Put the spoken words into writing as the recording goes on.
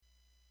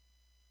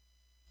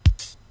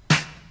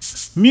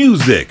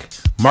Music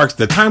marks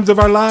the times of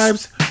our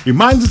lives,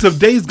 reminds us of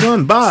days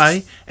gone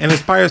by, and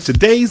inspires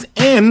today's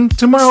and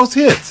tomorrow's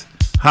hits.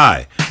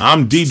 Hi,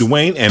 I'm D.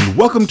 Dwayne, and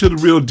welcome to The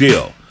Real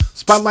Deal,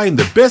 spotlighting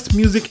the best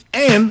music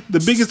and the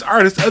biggest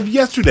artists of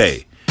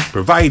yesterday,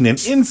 providing an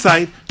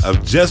insight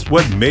of just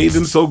what made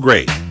them so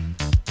great.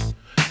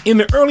 In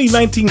the early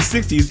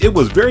 1960s, it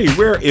was very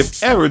rare,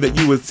 if ever, that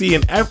you would see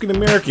an African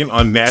American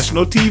on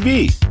national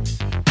TV.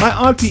 My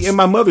auntie and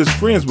my mother's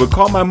friends would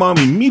call my mom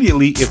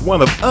immediately if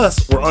one of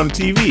us were on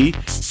TV,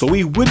 so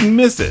we wouldn't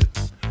miss it.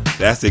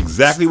 That's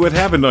exactly what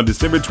happened on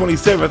December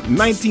 27th,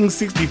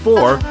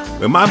 1964,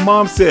 when my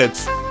mom said,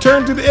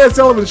 "Turn to the Ed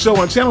Sullivan Show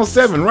on Channel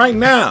 7 right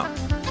now."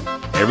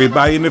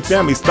 Everybody in the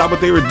family stopped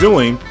what they were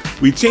doing.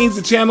 We changed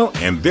the channel,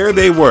 and there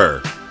they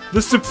were.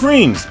 The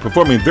Supremes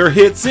performing their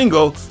hit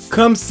single,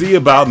 "Come See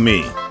About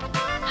Me."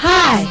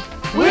 Hi,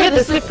 we're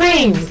the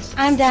Supremes.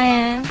 I'm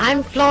Diane.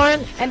 I'm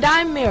Florence. And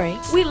I'm Mary.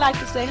 We'd like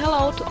to say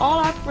hello to all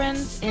our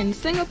friends in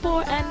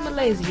Singapore and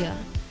Malaysia.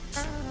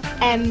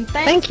 And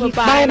thank you for for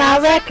buying our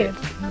records.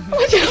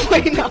 What you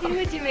waiting on?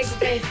 What'd you make a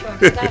face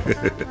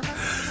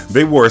for?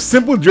 They wore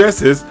simple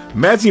dresses,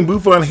 matching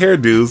bouffant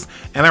hairdos,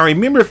 and I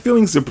remember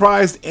feeling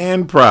surprised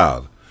and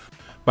proud.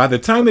 By the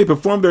time they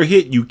performed their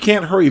hit "You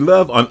Can't Hurry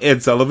Love" on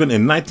Ed Sullivan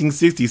in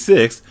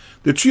 1966,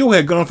 the trio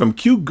had gone from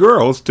cute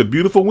girls to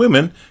beautiful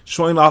women,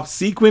 showing off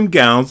sequin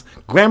gowns,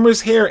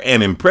 glamorous hair,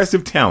 and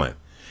impressive talent.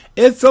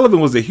 Ed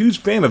Sullivan was a huge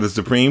fan of the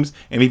Supremes,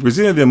 and he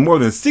presented them more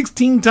than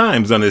 16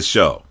 times on his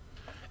show.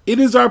 It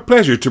is our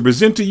pleasure to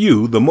present to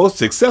you the most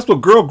successful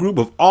girl group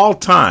of all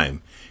time.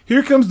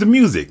 Here comes the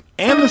music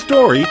and the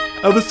story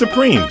of the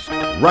Supremes,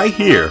 right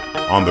here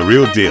on The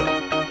Real Deal.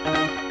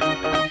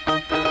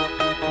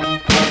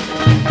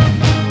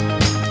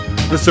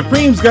 The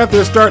Supremes got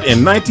their start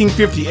in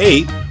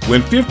 1958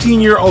 when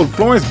 15-year-old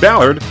Florence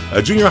Ballard,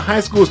 a junior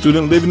high school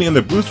student living in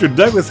the Brewster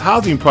Douglas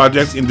housing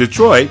projects in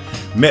Detroit,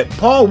 met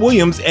Paul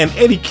Williams and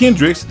Eddie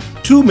Kendricks,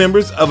 two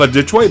members of a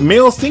Detroit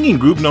male singing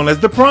group known as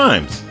the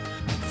Primes.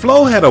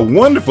 Flo had a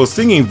wonderful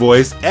singing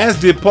voice, as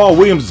did Paul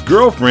Williams'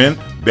 girlfriend,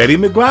 Betty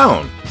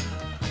McGlown.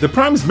 The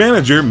Primes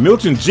manager,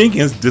 Milton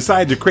Jenkins,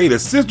 decided to create a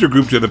sister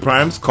group to the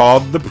Primes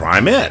called the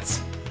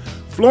Primettes.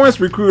 Florence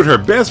recruited her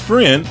best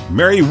friend,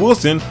 Mary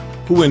Wilson,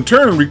 who in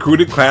turn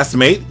recruited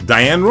classmate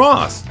Diane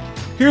Ross.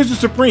 Here's the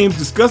Supremes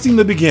discussing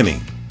the beginning.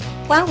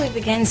 Well, we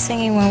began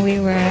singing when we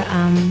were,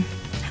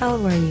 how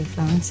old were you,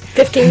 Florence?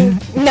 15.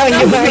 No,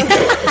 you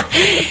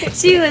weren't.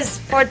 She was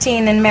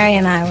 14 and Mary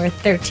and I were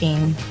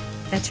 13.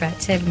 That's right,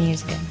 7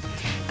 years ago.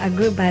 A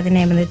group by the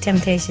name of the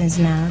Temptations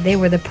now. They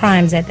were the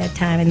Primes at that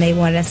time, and they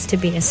wanted us to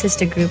be a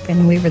sister group,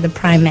 and we were the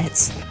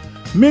Primettes.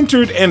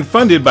 Mentored and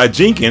funded by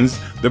Jenkins,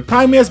 the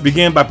Primettes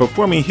began by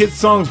performing hit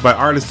songs by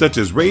artists such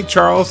as Ray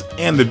Charles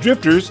and the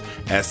Drifters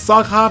at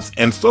sock hops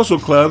and social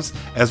clubs,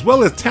 as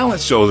well as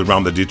talent shows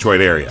around the Detroit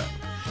area.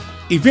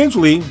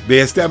 Eventually, they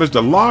established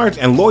a large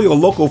and loyal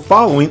local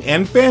following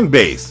and fan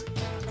base.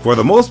 For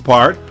the most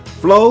part,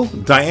 Flo,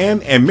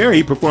 Diane, and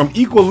Mary performed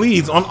equal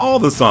leads on all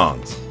the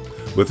songs.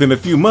 Within a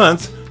few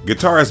months,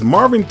 guitarist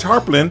Marvin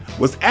Tarplin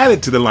was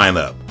added to the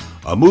lineup,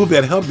 a move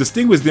that helped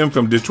distinguish them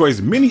from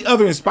Detroit's many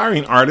other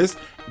inspiring artists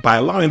by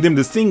allowing them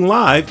to sing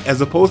live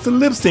as opposed to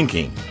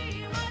lip-syncing.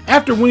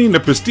 After winning the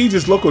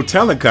prestigious local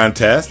talent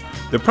contest,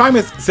 the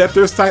Primettes set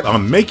their sight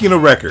on making a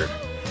record.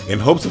 In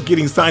hopes of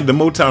getting signed to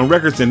Motown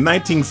Records in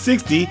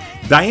 1960,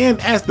 Diane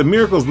asked the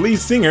Miracles' lead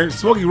singer,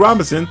 Smokey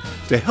Robinson,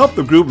 to help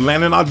the group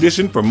land an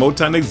audition for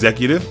Motown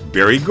executive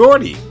Berry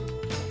Gordy.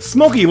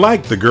 Smokey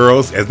liked the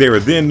girls, as they were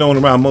then known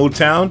around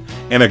Motown,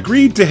 and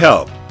agreed to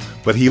help,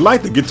 but he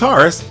liked the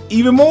guitarist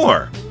even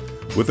more.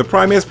 With the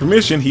Primettes'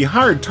 permission, he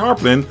hired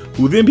Tarplin,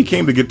 who then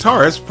became the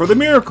guitarist for the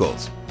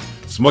Miracles.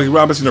 Smokey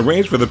Robinson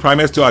arranged for the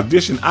Primettes to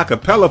audition a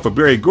cappella for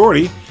Berry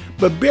Gordy,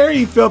 but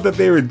Berry felt that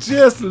they were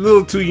just a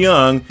little too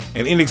young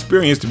and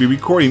inexperienced to be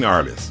recording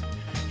artists.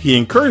 He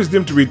encouraged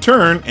them to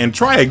return and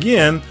try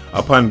again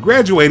upon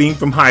graduating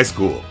from high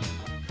school.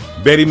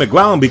 Betty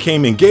McGlown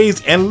became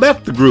engaged and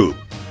left the group.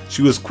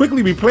 She was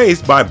quickly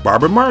replaced by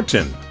Barbara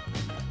Martin.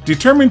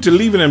 Determined to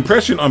leave an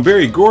impression on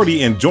Berry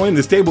Gordy and join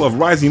the stable of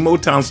rising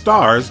Motown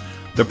stars,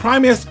 the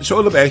Primettes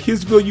showed up at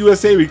Hitsville,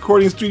 USA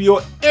recording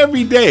studio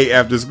every day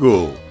after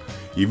school.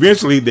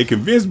 Eventually, they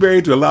convinced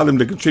Berry to allow them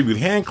to contribute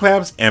hand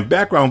claps and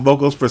background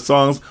vocals for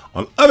songs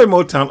on other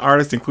Motown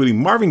artists,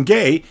 including Marvin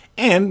Gaye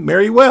and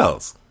Mary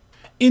Wells.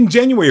 In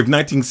January of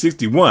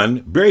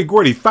 1961, Berry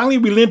Gordy finally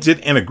relented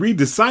and agreed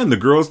to sign the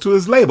girls to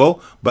his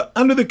label, but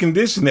under the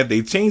condition that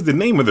they change the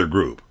name of their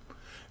group.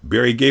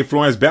 Berry gave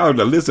Florence Ballard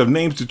a list of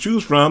names to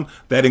choose from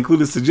that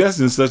included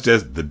suggestions such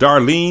as the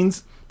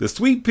Darlenes, the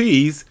Sweet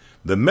Peas,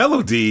 the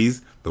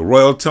Melodies, the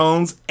Royal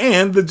Tones,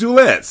 and the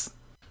Julettes.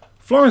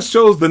 Florence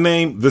chose the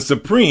name The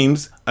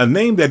Supremes, a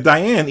name that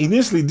Diane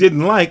initially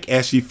didn't like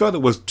as she felt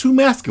it was too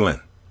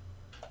masculine.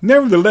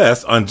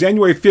 Nevertheless, on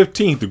January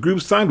 15th, the group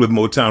signed with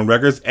Motown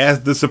Records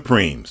as The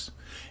Supremes.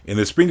 In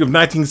the spring of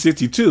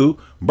 1962,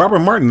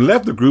 Barbara Martin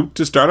left the group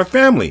to start a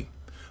family.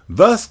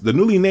 Thus, the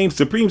newly named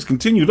Supremes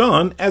continued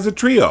on as a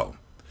trio.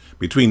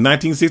 Between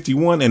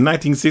 1961 and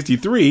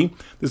 1963,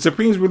 the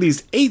Supremes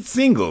released 8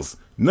 singles,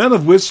 none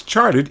of which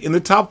charted in the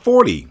top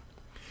 40.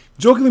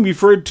 Jokingly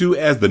referred to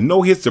as the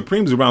no-hit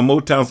Supremes around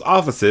Motown's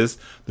offices,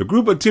 the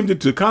group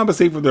attempted to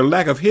compensate for their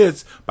lack of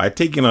hits by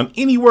taking on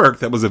any work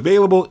that was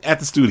available at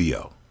the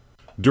studio.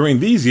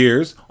 During these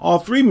years, all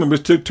 3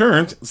 members took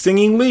turns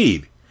singing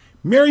lead.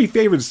 Mary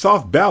favored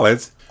soft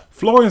ballads,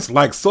 Florence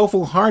liked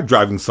soulful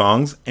hard-driving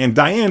songs, and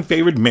Diane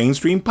favored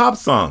mainstream pop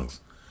songs.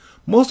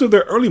 Most of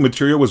their early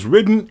material was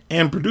written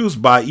and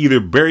produced by either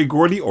Berry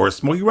Gordy or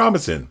Smokey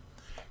Robinson.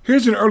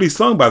 Here's an early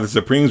song by the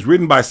Supremes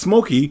written by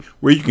Smokey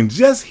where you can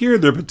just hear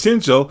their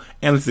potential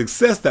and the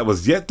success that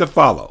was yet to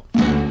follow.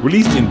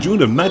 Released in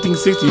June of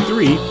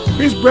 1963,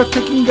 here's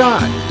Breathtaking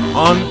Guy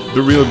on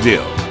The Real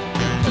Deal.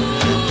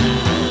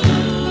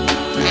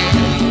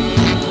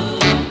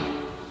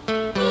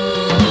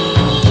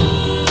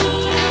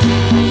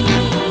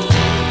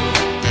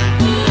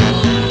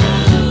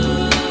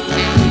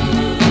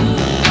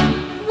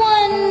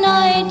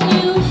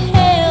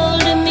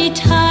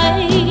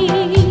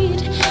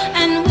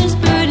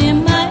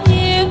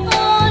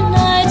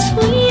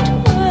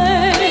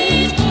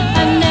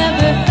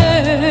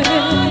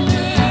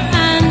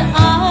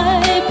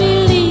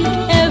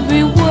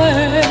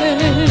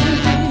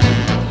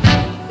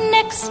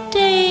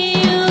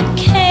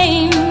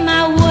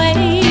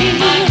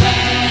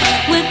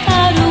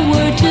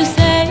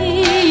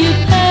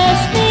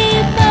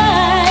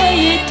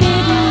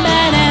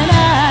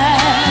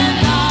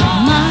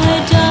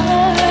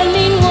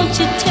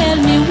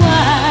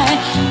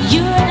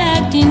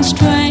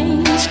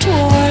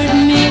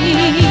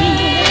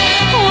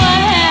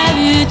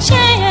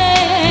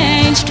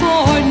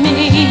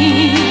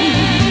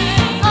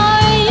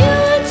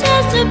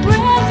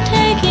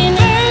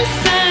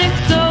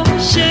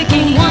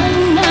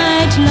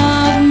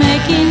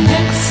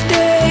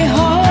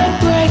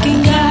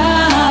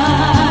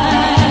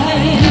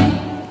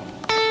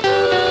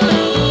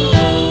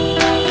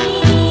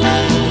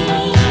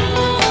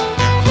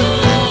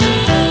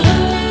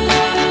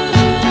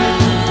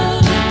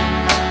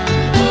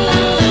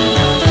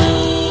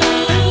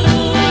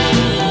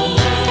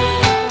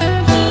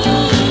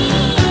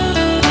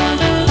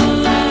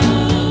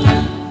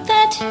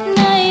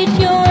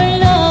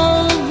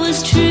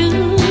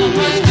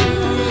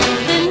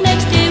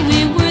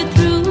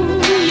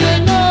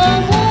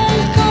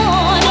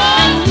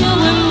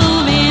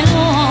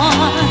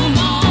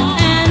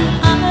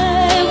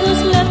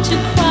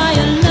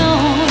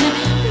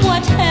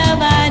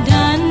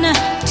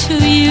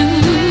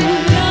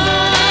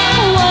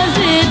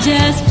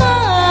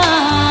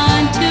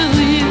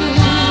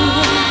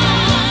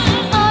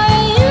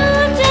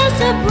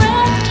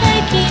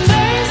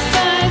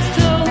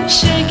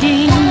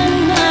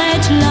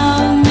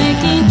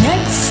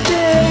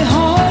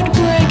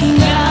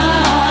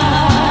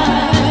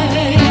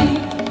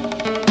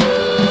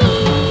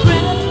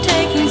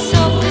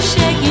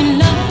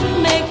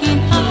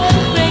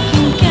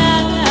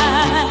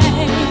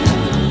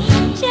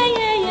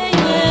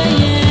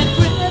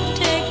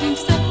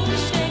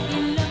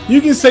 You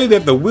can say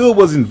that the wheel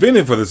was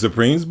invented for the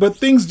Supremes, but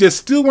things just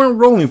still weren't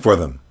rolling for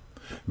them.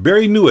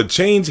 Berry knew a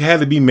change had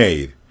to be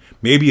made,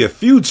 maybe a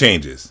few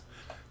changes.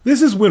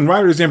 This is when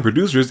writers and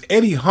producers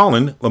Eddie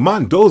Holland,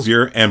 Lamont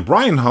Dozier, and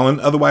Brian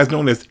Holland, otherwise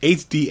known as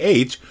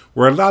HDH,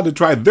 were allowed to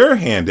try their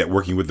hand at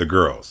working with the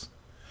girls.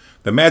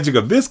 The magic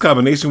of this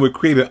combination would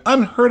create an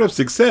unheard of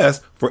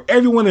success for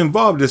everyone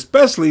involved,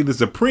 especially the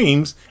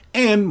Supremes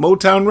and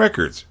Motown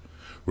Records.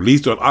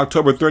 Released on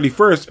October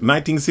 31st,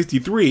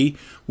 1963,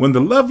 When the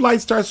Love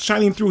Light Starts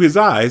Shining Through His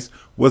Eyes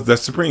was the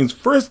Supremes'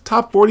 first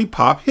top 40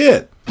 pop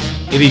hit.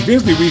 It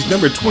eventually reached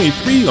number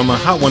 23 on the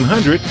Hot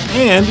 100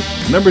 and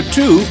number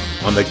 2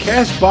 on the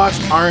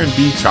Cashbox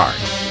R&B chart.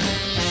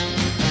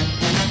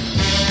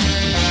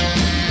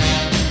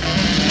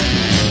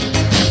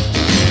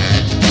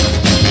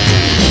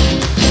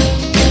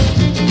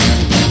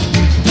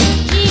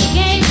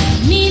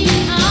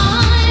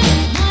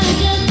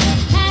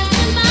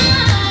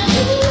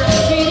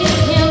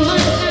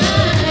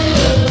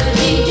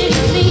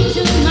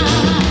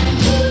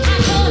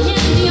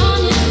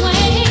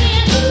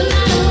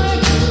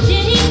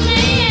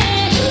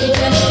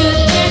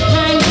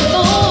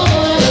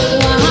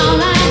 Wow,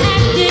 I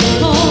acted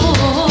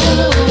cold.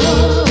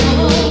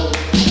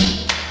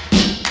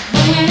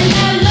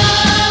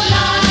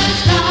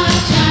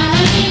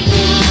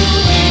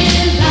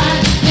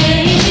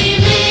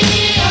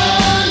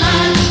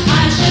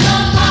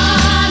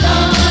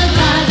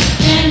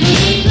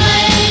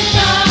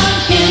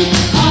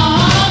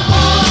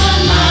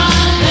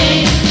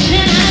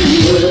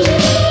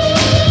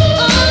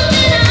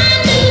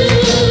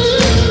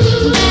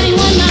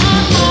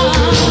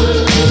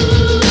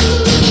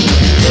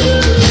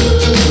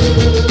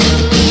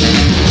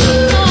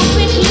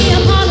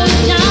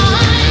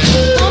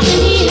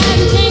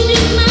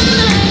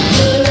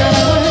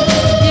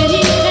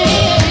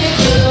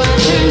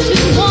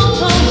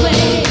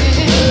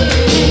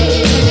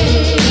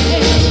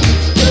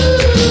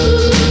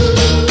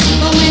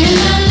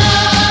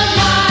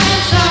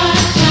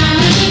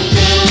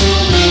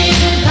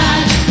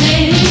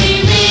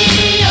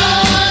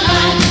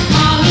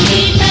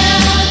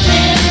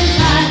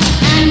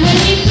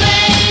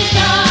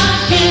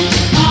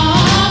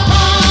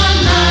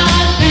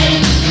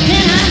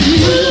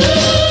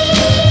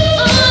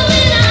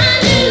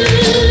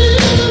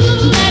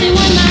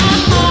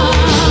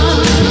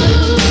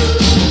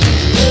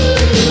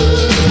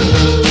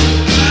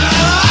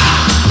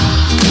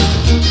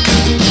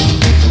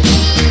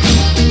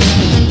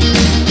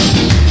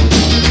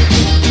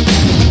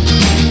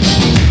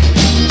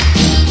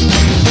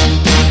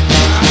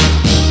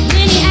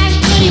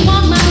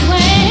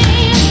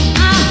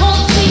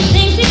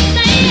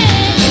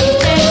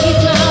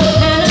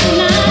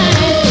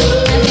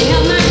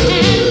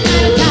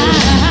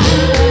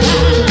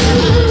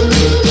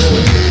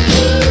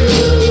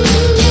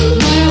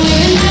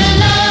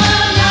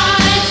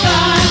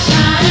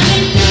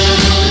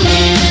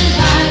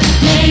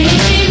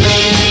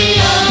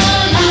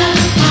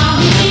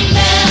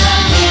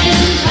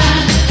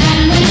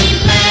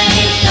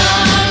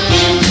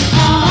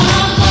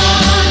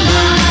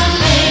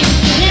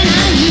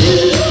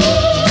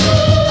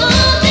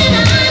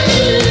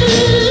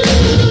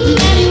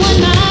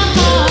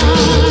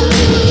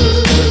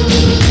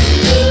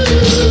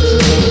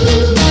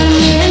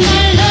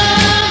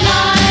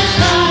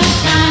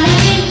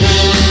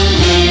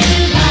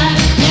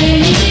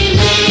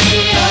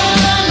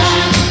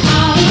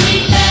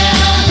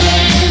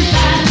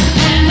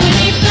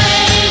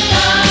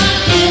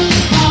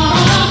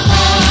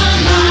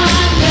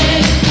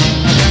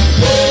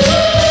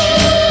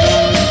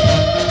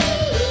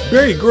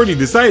 Berry Gordy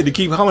decided to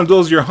keep Holland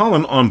Dozier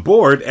Holland on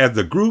board as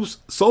the group's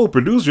sole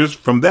producers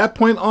from that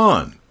point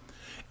on.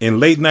 In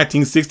late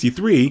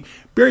 1963,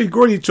 Berry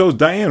Gordy chose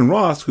Diane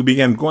Ross, who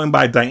began going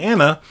by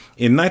Diana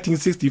in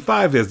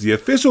 1965 as the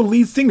official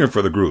lead singer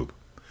for the group.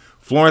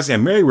 Florence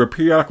and Mary were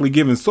periodically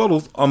given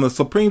solos on the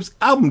Supremes'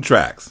 album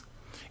tracks.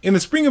 In the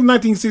spring of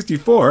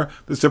 1964,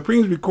 the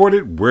Supremes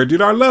recorded Where Did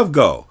Our Love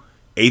Go?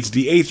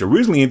 HDH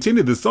originally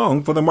intended the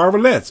song for the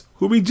Marvelettes,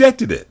 who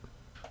rejected it.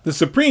 The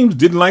Supremes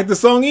didn't like the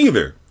song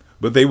either,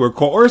 but they were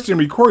coerced in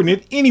recording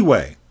it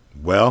anyway.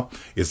 Well,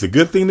 it's a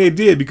good thing they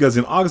did, because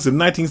in August of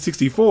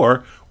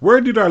 1964, Where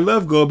Did Our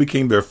Love Go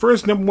became their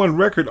first #1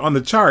 record on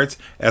the charts,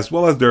 as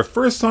well as their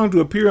first song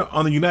to appear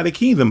on the United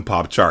Kingdom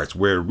pop charts,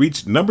 where it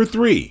reached number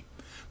 3.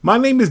 My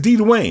name is D.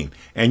 Dwayne,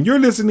 and you're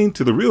listening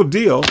to The Real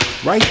Deal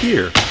right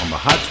here on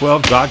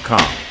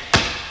thehot12.com.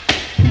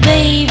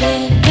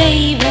 Baby,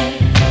 baby,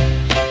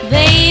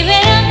 baby,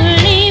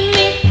 don't leave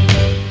me.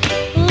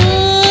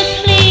 Ooh,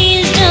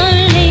 please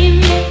don't leave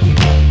me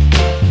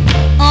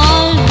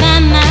all by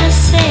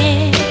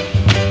myself.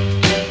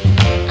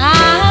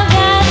 I've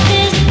got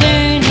this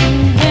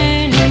burning,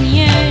 burning,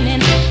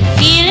 yearning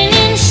feeling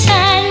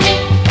inside me.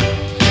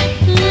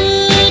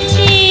 Ooh,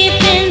 deep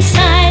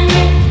inside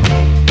me,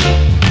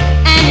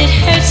 and it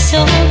hurts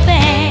so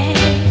bad.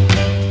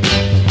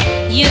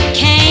 You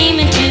came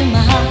into my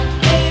heart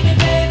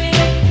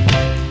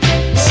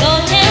so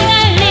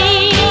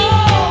tenderly,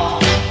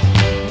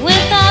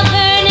 with a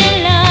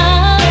burning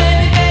love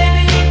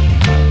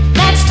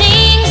that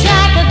stings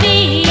like a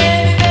bee.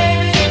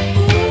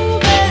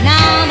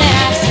 Now that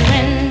I've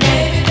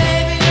surrendered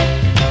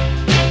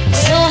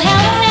so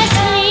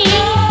helplessly,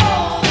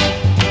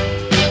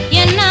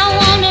 you now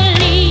wanna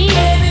leave.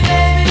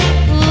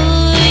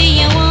 Ooh,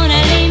 you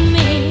wanna leave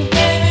me.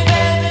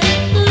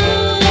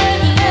 Ooh,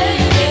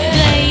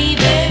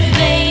 baby,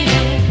 baby,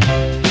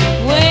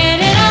 where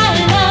did our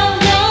love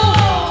go?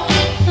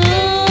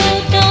 Ooh,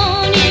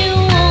 don't you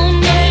want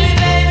me?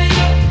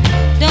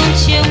 Don't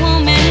you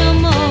want me no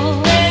more?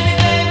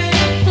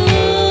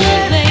 Ooh,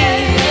 baby.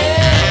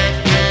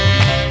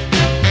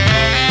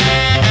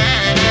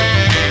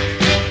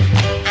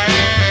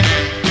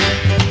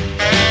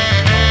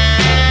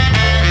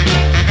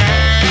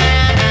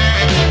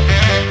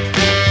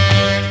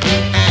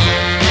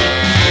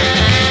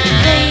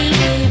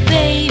 Baby,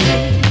 baby,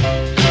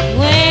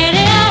 where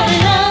did our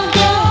love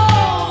go?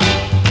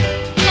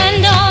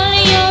 And all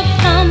your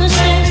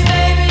promises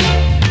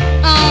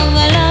of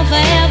a love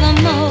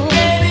forevermore.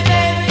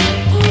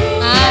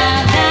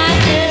 I've got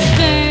this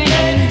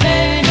burning,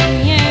 burning,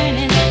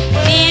 yearning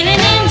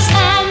feeling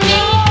inside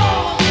me.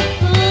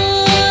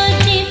 Ooh,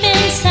 deep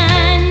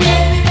inside me,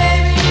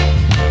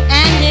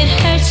 and it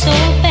hurts so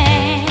bad.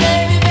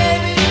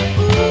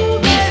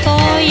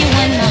 Before you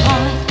won my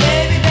heart,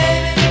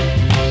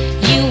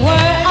 you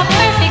were a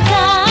perfect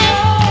guy,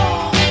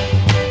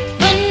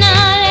 but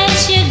now that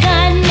you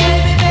got me,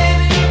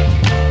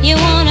 you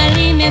wanna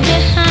leave me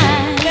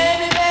behind.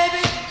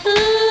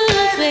 Ooh,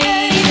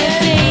 baby,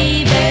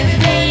 baby,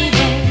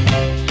 baby,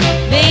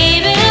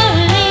 baby,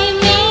 don't leave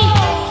me.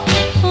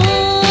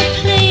 Ooh,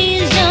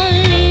 please don't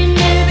leave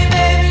me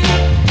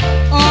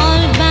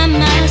all by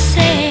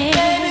myself.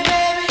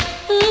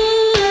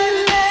 Ooh,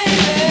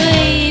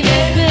 baby,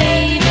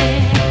 baby,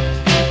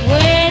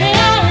 where did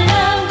our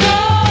love go?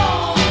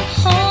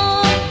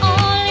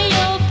 All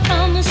your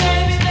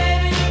promises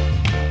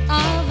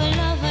of a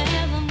love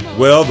forevermore.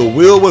 Well, the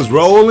wheel was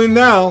rolling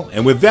now,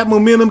 and with that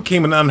momentum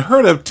came an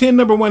unheard of 10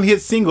 #1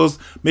 hit singles,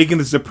 making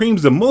the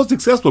Supremes the most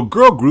successful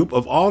girl group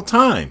of all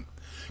time.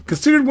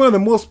 Considered one of the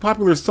most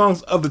popular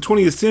songs of the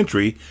 20th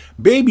century,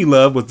 Baby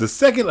Love was the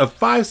second of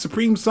 5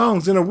 Supreme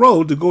songs in a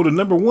row to go to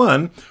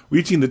 #1,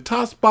 reaching the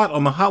top spot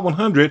on the Hot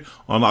 100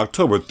 on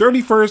October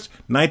 31st,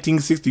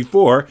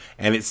 1964,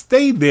 and it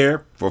stayed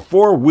there for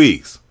 4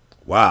 weeks.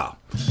 Wow.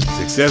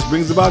 Success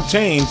brings about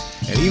change,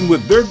 and even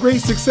with their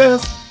great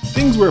success,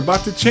 things were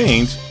about to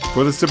change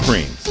for the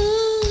Supremes.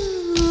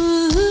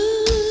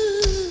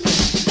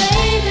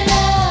 Baby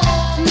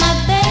love, my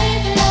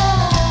baby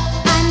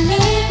love, I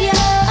need you,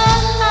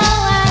 oh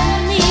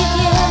I need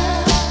you,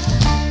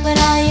 but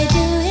all you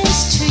do is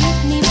treat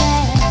me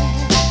bad,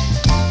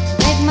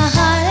 break my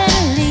heart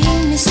and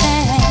leave me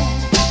sad.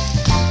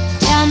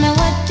 Tell me,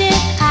 what did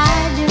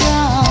I do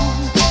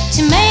wrong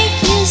to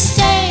make you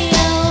stay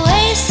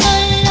away so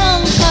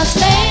long? 'Cause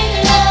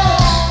baby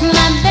love,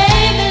 my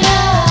baby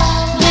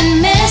love, been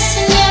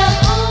missing you,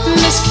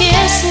 miss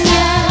kissing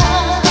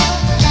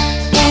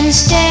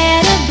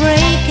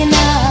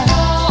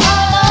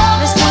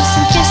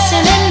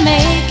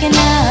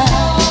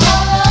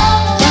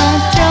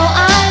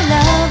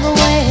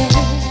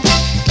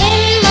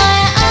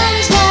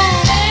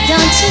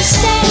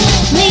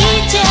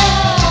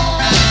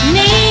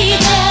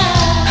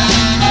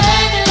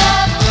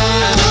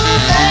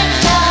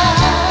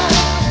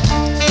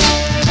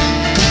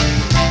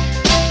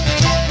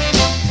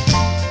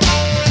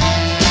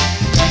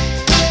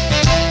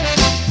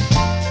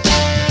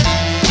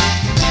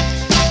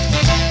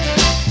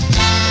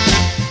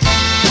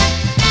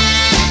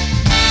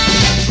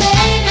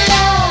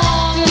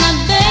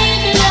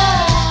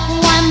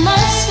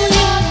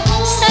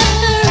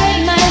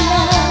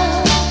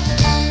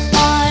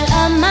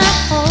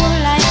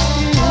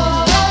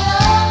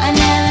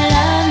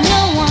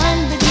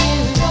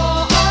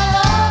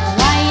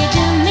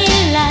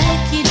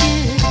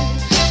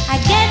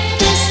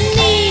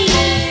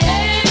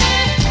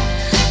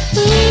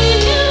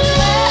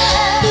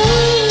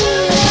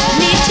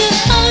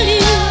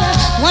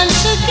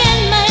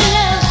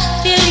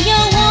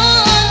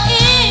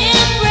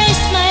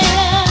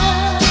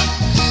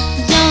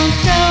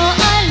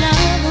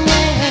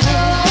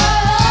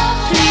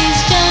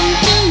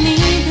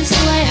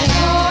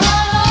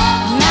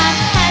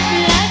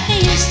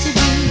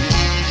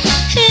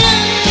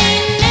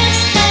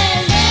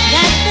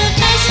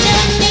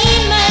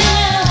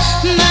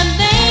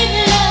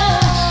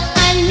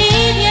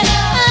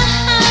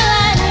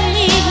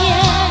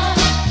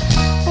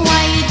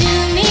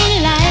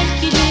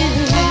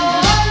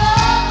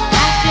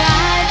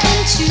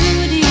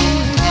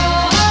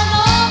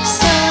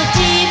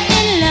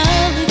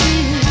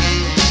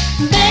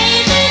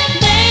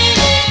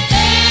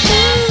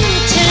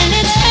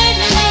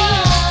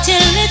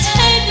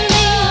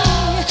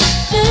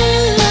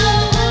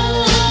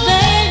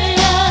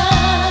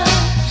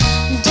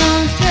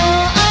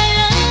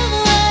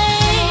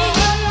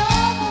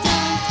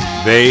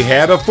They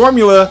had a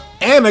formula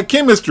and a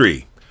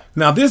chemistry.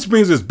 Now this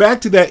brings us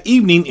back to that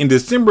evening in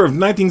December of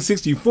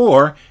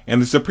 1964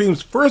 and the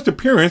Supremes' first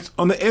appearance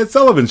on the Ed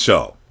Sullivan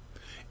Show.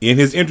 In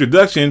his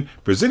introduction,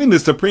 presenting the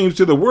Supremes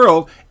to the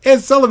world,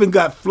 Ed Sullivan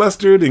got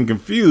flustered and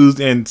confused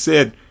and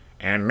said,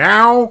 "And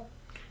now,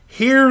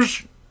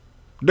 here's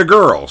the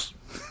girls."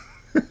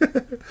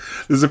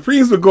 The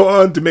Supremes would go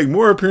on to make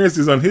more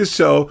appearances on his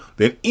show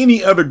than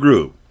any other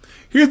group.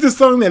 Here's the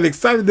song that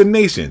excited the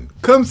nation,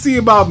 "Come See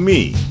About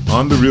Me"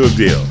 on The Real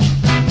Deal.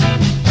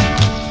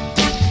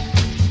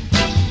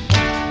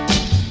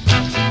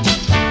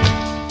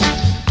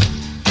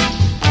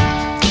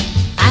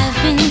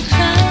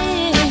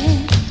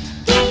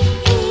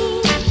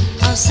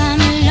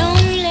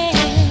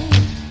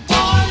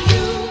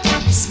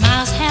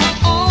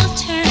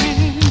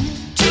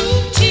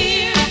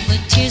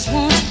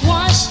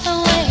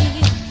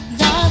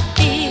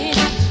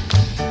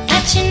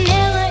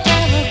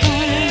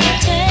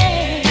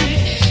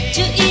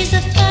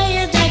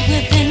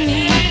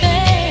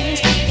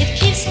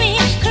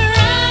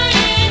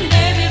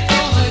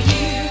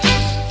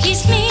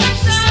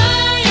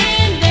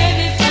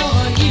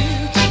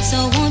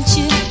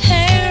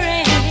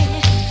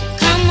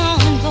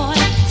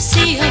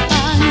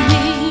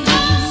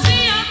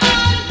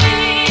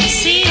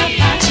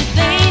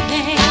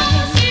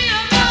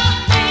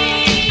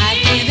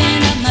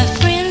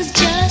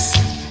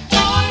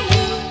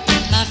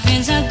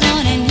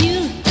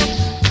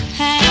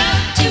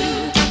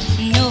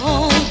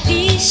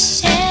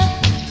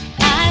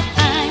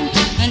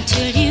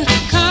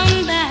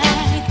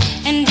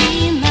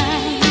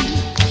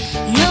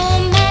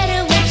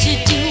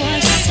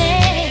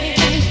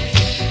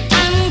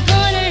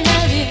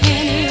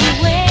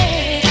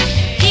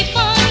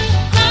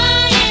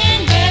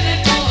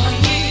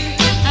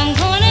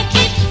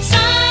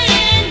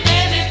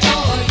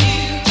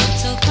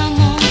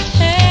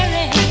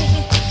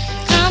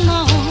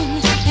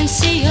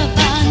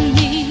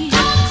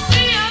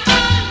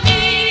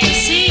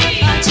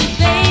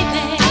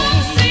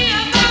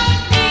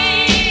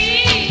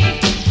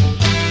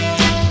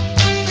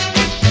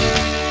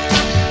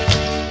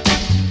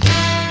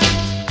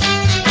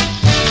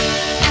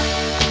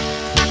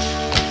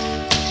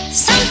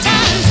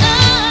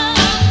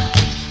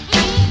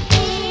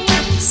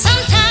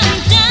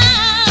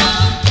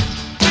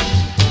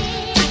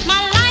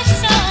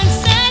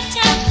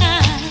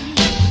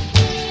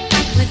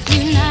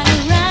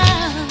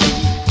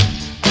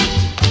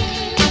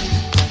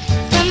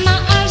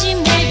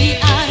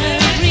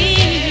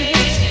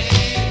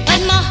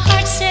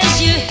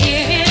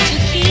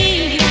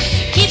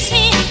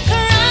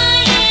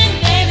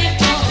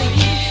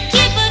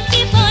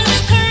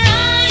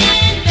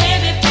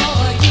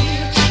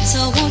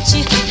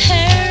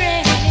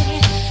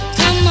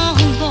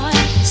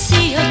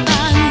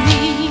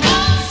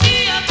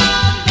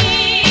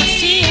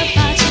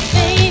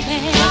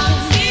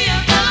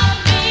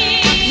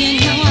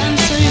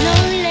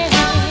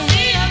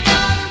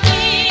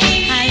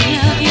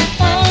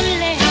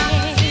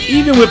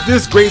 Even with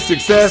this great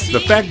success, the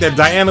fact that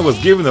Diana was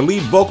given the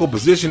lead vocal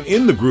position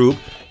in the group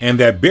and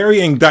that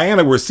Barry and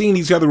Diana were seeing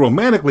each other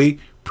romantically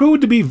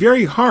proved to be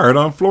very hard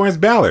on Florence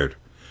Ballard.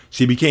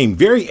 She became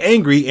very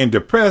angry and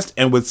depressed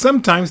and would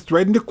sometimes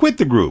threaten to quit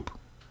the group.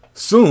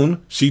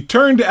 Soon, she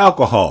turned to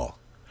alcohol.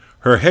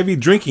 Her heavy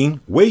drinking,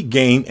 weight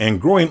gain,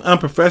 and growing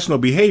unprofessional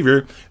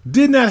behavior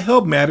did not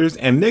help matters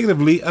and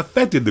negatively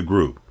affected the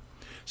group.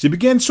 She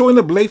began showing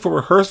up late for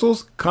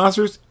rehearsals,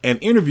 concerts, and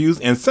interviews,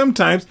 and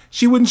sometimes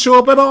she wouldn't show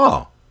up at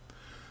all.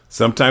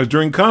 Sometimes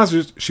during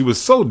concerts, she was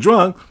so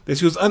drunk that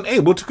she was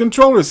unable to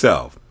control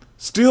herself.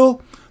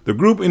 Still, the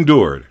group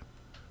endured.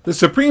 The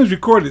Supremes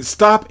recorded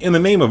 "Stop in the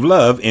Name of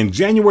Love" in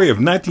January of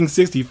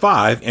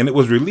 1965, and it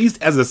was released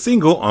as a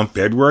single on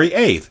February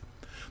 8th.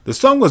 The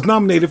song was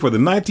nominated for the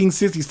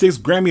 1966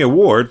 Grammy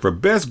Award for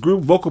Best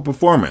Group Vocal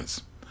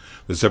Performance.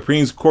 The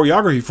Supremes'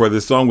 choreography for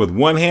this song, with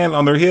one hand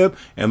on their hip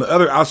and the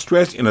other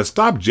outstretched in a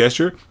stop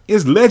gesture,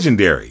 is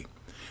legendary.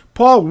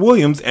 Paul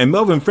Williams and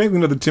Melvin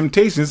Franklin of the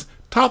Temptations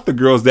taught the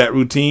girls that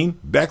routine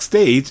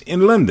backstage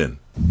in London.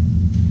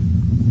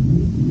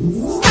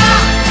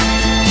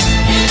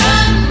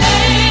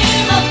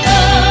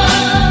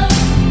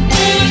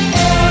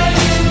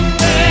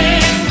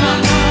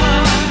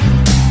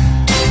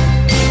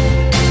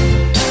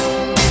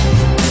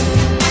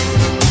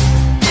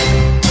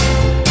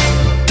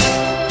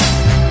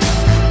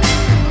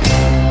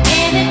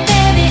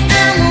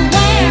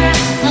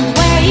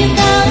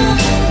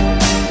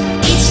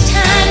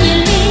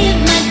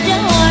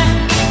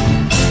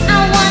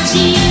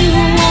 You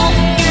walk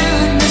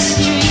down the street.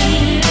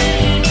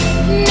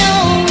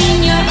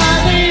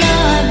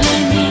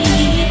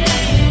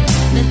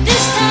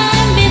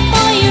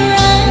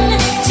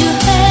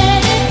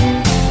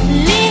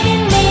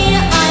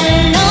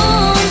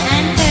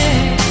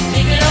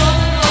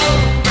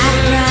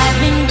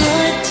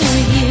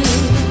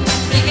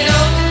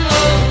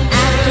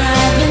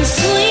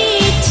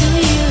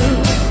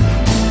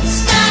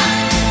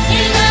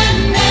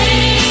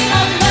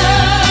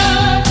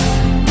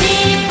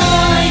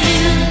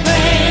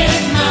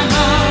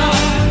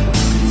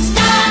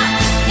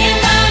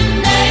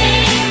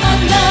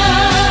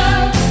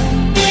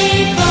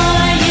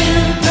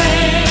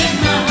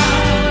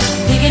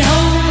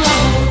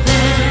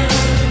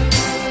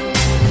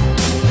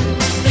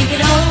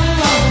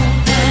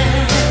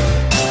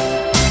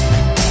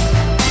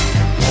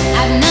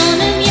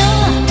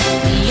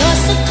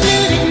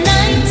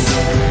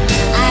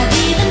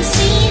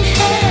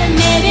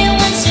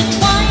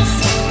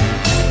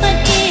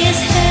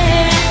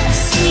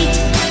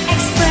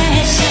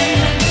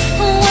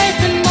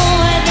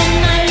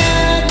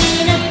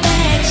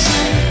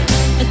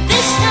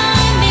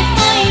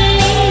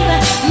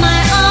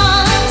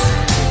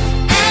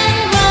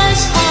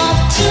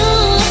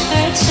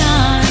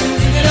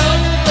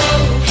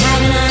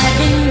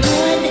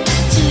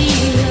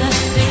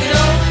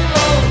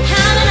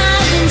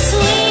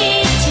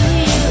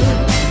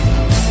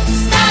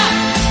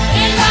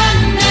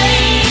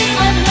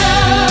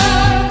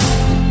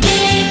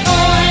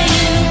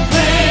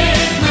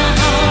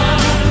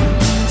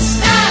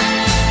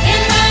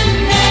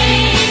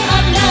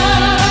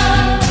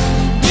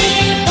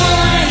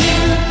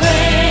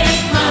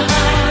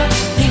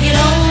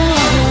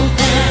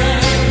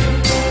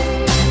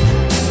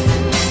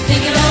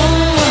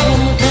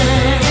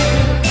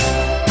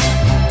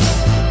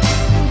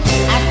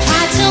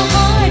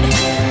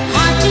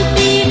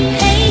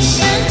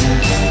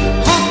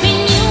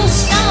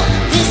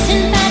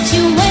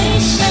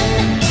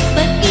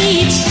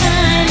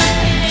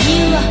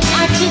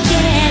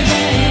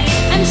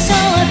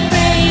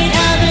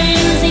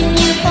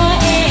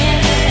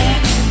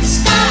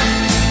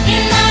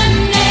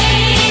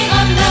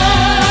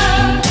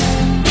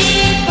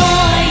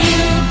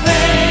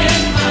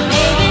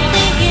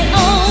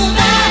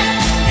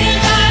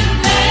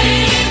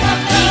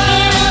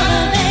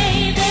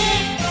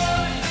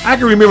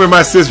 can remember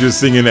my sisters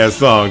singing that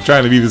song,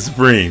 trying to be the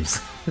Supremes.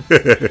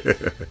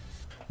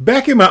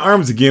 Back in My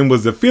Arms Again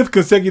was the 5th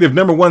consecutive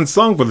 #1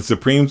 song for the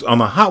Supremes on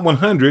the Hot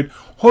 100,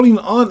 holding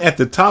on at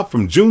the top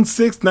from June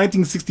 6,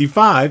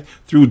 1965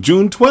 through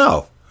June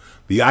 12.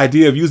 The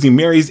idea of using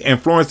Mary's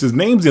and Florence's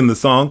names in the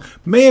song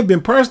may have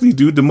been partially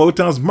due to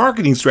Motown's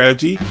marketing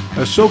strategy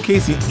of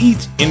showcasing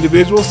each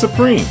individual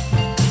Supreme.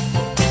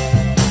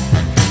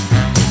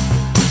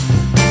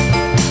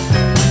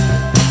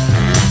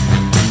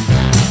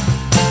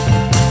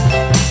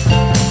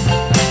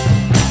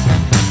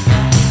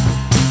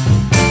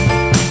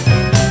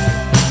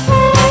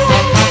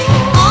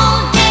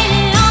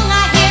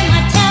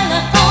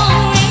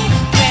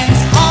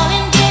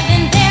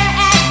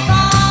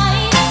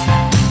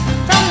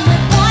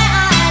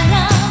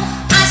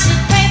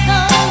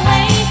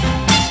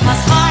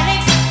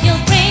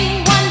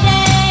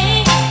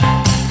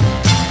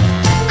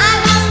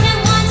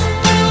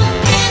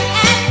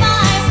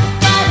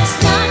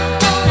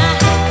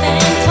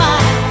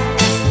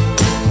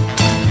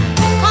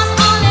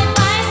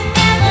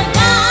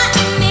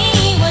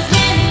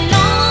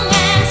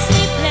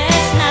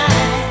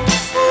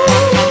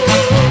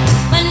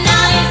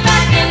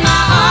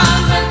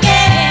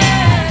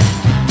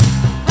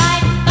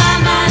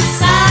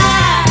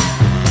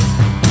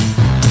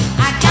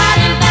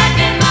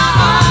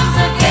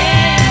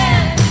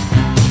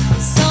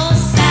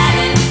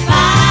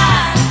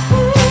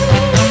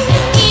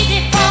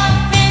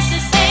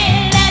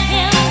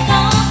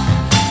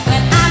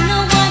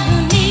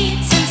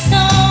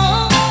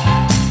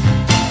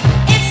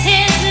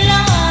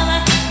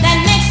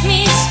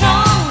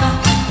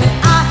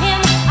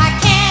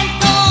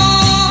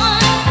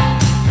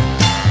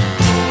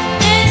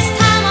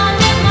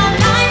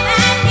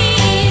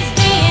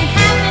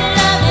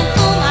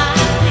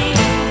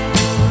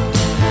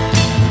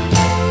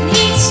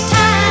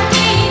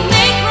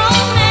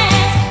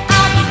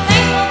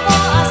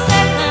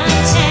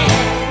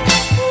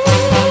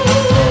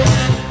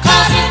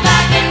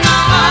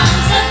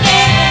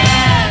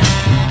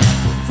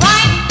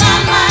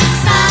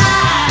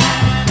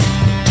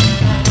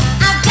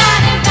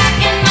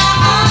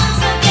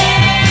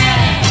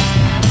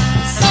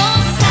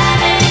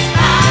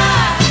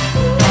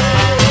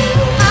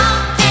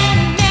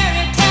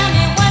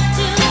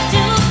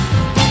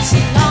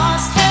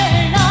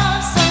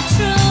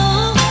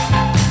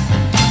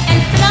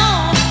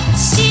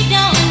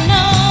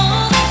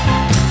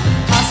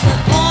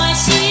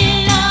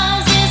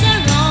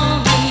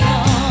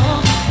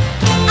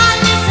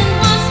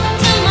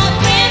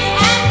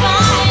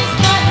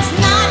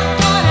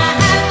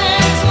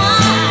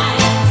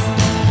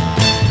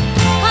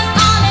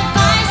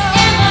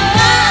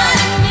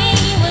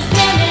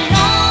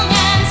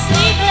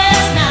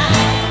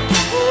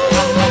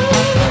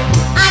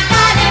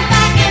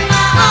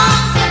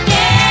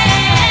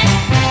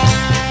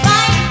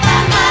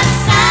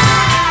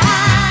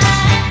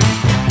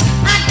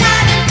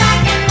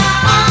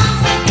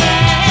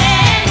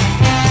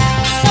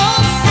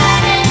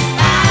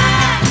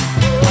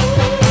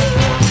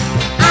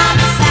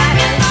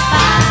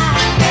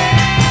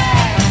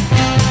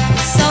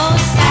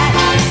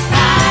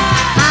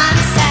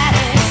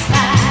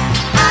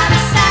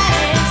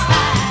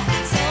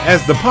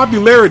 As the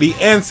popularity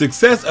and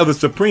success of the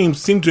Supremes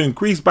seemed to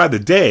increase by the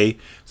day,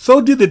 so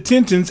did the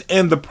tensions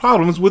and the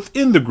problems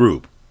within the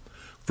group.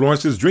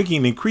 Florence's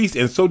drinking increased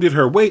and so did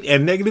her weight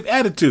and negative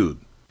attitude.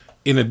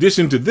 In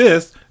addition to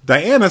this,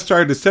 Diana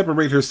started to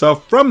separate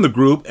herself from the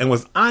group and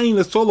was eyeing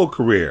a solo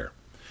career.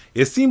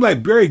 It seemed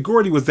like Berry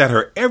Gordy was at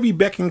her every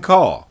beck and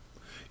call.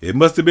 It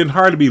must have been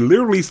hard to be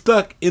literally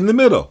stuck in the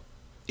middle.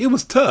 It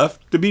was tough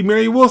to be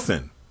Mary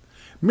Wilson.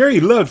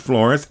 Mary loved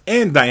Florence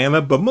and Diana,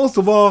 but most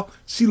of all,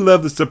 she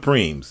loved the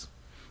Supremes.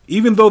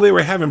 Even though they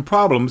were having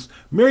problems,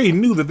 Mary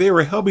knew that they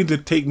were helping to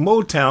take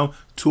Motown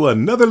to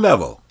another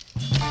level.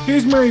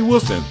 Here's Mary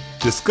Wilson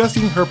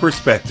discussing her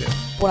perspective.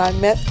 When I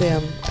met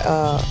them,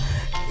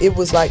 it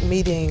was like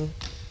meeting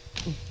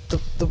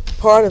the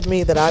part of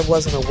me that I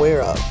wasn't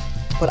aware of,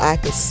 but I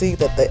could see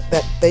that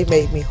they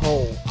made me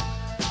whole.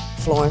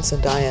 Florence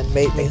and Diane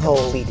made me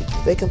whole.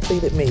 They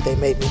completed me. They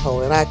made me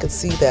whole, and I could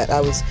see that.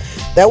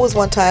 That was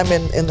one time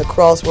in the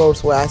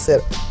crossroads where I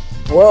said,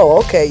 "Whoa,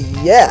 okay,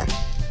 yeah,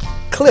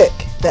 click,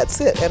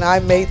 that's it." And I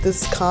made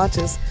this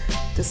conscious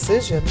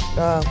decision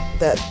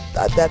that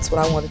that's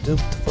what I want to do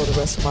for the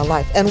rest of my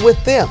life, and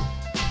with them.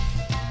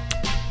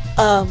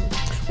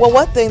 Well,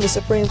 one thing, the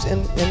Supremes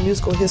in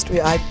musical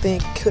history, I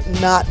think, could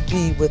not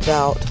be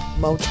without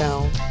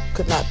Motown,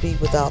 could not be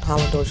without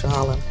Holland Dozier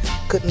Holland,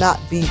 could not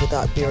be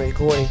without Berry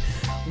Gordy.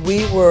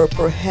 We were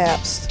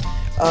perhaps,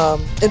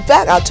 in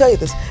fact, I'll tell you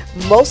this,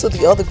 most of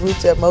the other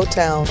groups at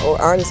Motown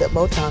or artists at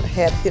Motown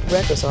had hit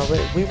records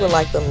already. We were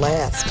like the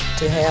last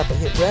to have a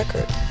hit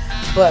record.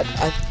 But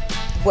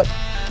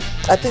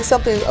I think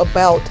something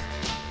about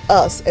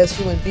us as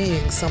human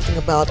beings, something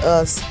about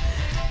us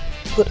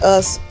put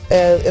us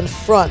in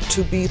front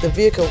to be the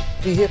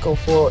vehicle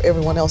for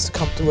everyone else to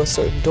come through a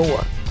certain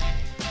door.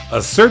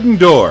 A certain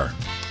door.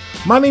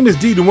 My name is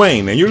D.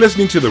 Dwayne, and you're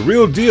listening to The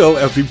Real Deal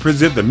as we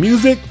present the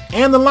music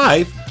and the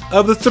life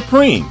of the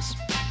Supremes.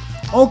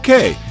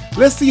 Okay,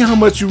 let's see how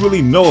much you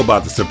really know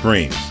about the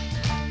Supremes.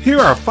 Here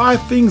are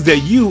 5 things that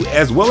you,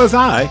 as well as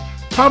I,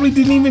 probably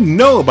didn't even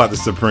know about the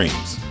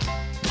Supremes.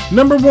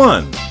 Number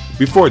 1.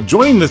 Before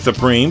joining the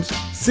Supremes,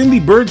 Cindy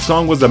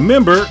Birdsong was a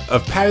member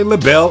of Patti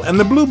LaBelle and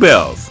the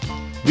Bluebells.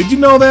 Did you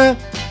know that?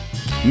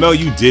 No,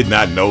 you did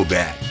not know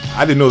that.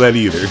 I didn't know that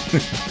either.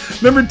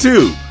 Number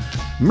 2.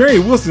 Mary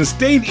Wilson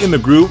stayed in the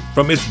group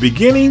from its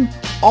beginning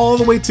all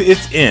the way to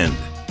its end.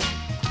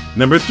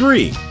 Number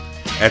 3.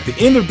 At the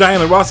end of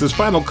Diana Ross's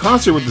final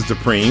concert with the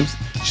Supremes,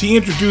 she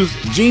introduced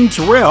Jean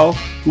Terrell,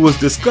 who was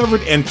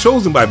discovered and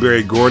chosen by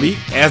Berry Gordy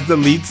as the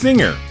lead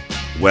singer.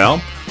 Well,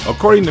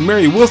 according to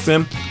Mary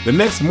Wilson, the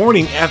next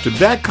morning after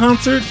that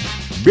concert,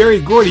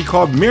 Berry Gordy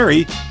called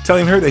Mary,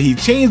 telling her that he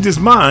changed his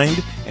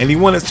mind and he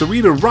wanted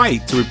Sarita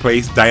Wright to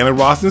replace Diana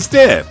Ross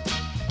instead.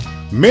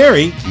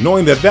 Mary,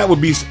 knowing that that would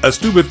be a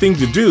stupid thing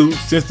to do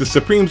since the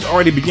Supremes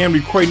already began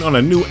recording on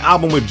a new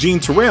album with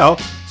Jean Terrell,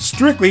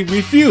 strictly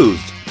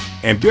refused,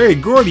 and Berry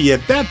Gordy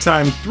at that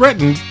time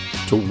threatened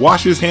to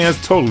wash his hands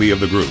totally of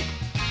the group.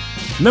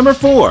 Number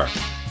 4.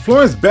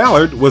 Florence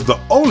Ballard was the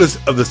oldest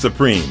of the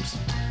Supremes.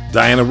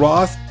 Diana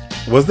Ross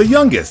was the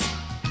youngest.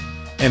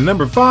 And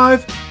number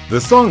 5,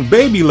 the song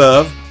Baby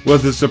Love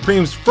was the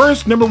Supremes'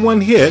 first number 1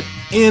 hit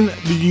in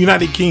the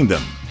United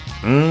Kingdom.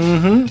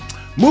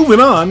 Moving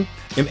on,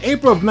 in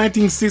April of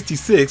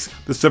 1966,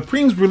 the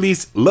Supremes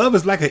released Love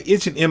Is Like a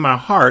Itchin' in My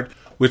Heart,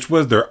 which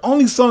was their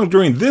only song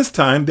during this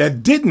time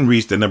that didn't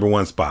reach the number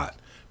 1 spot,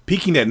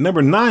 peaking at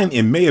number 9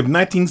 in May of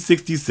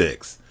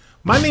 1966.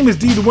 My name is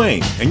D.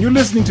 Dwayne, and you're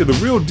listening to The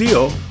Real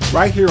Deal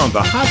right here on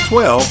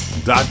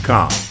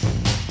thehot12.com.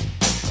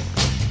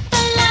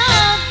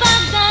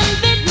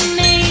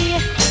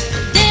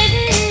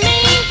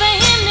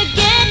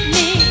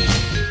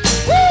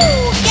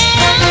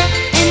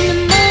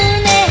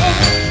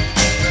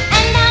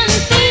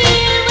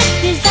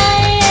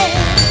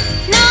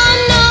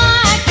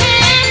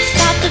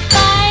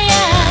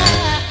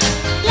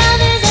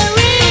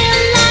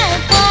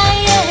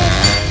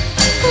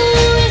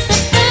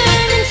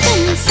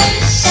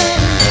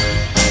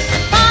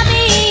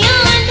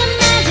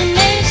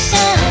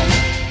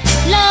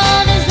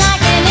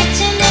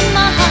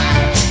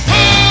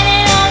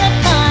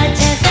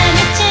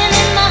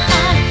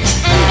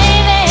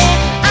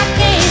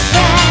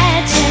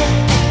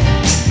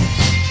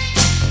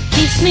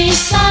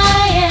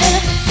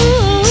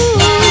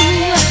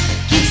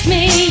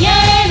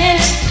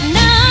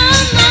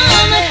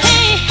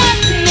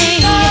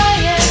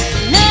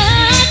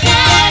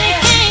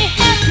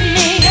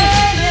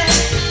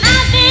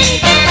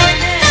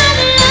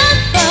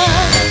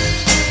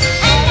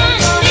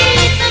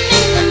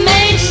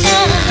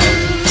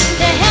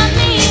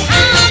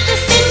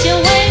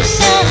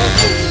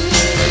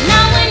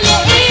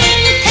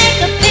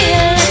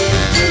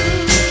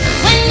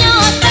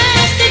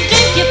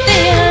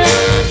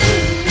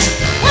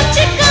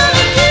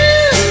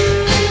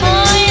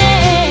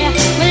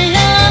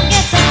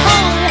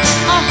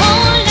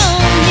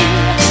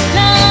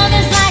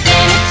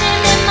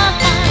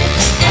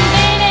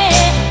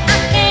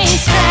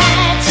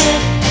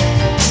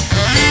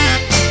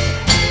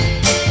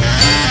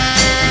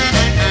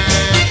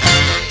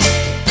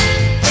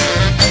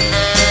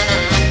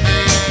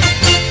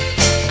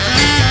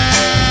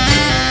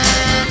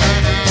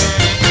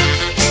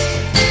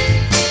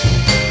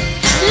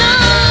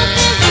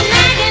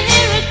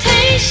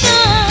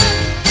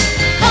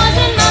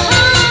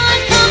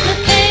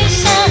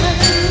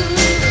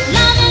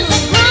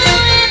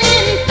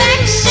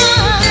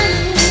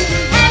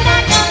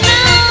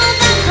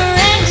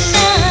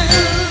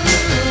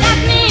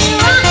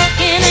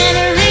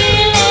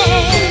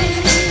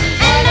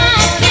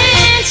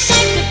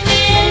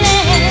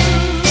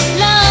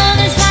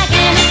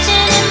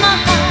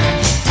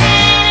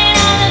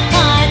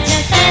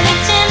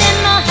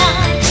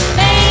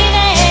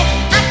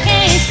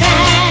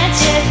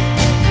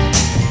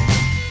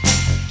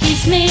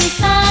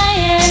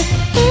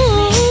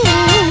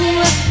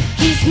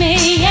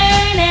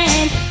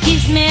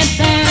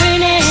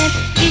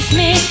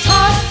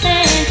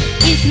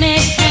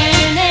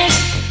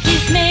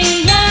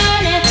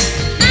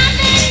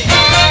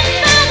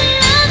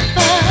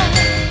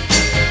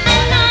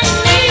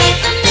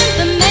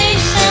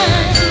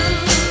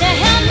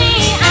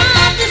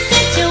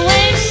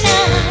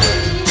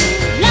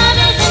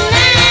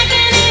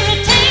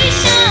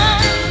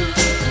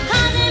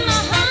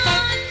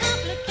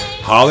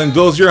 Holland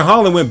Dozier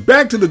Holland went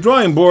back to the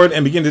drawing board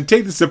and began to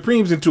take the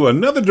Supremes into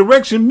another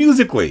direction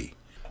musically.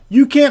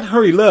 You Can't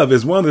Hurry Love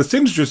is one of the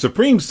signature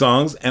Supremes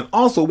songs and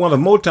also one of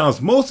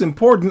Motown's most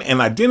important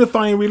and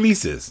identifying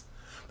releases.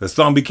 The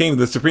song became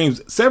the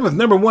Supremes' 7th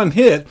number 1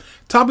 hit,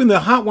 topping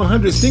the Hot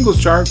 100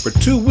 singles chart for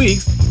 2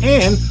 weeks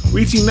and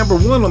reaching number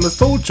 1 on the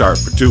Soul chart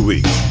for 2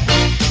 weeks.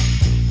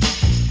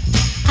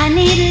 I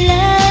need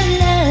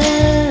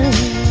love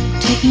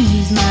to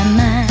ease my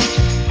mind.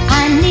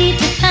 I need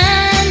to find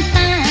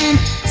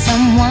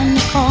someone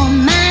to call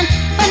mine.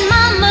 But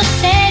Mama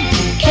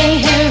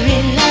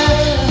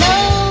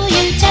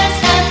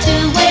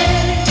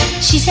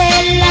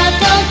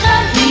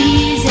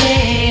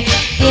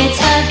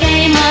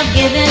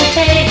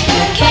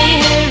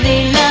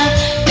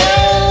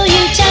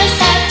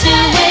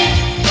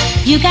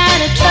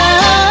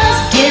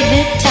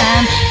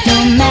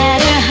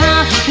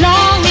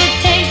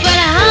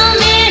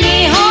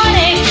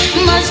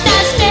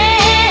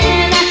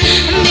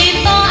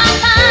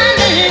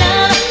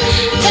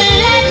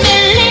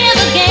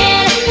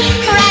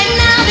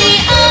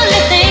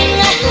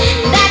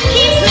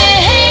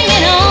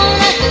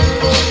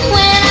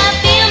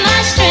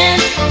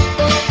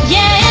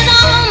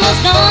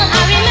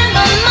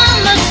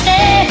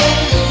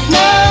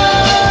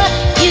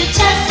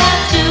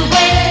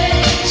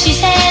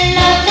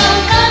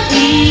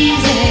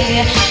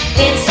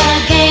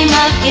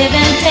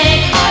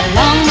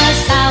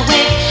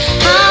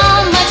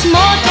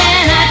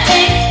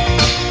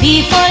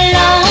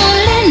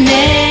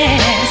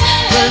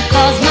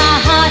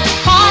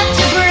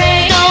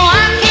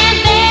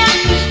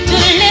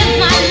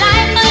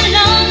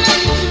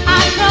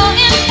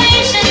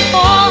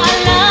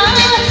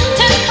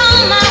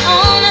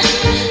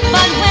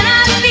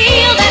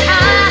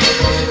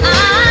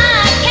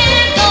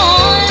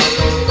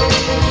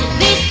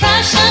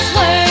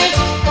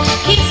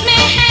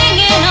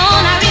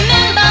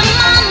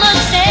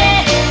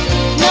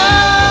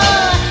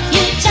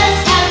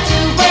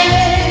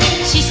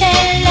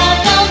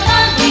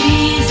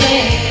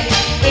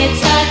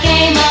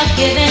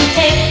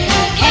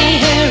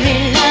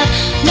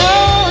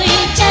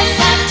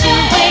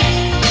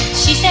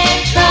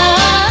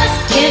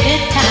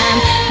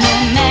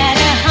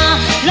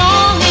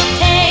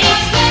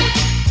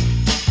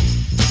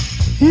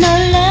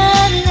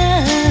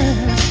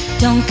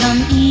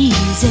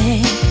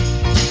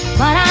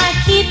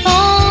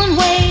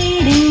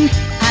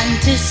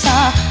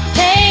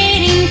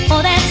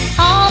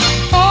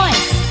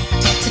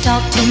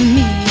to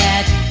me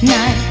at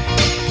night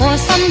for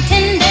some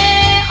tender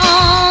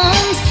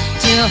arms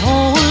to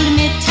hold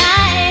me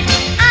tight.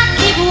 I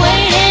keep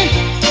waiting,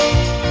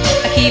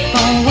 I keep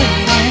on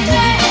waiting,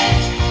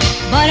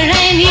 but it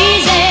ain't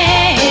easy,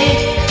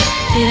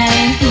 it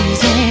ain't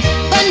easy.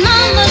 But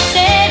mama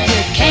said you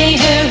can't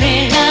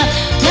hurry love,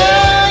 no,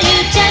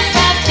 you just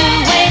have to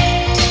wait.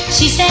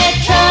 She said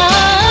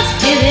trust,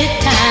 give it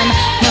time,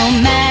 no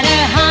matter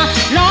how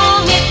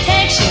long it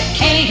takes, you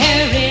can't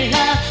hurry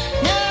love,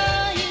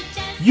 no, you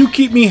just... You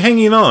Keep Me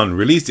Hanging On,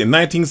 released in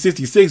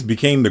 1966,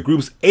 became the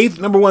group's 8th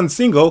 #1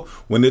 single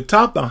when it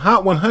topped the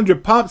Hot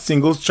 100 Pop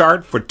Singles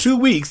chart for 2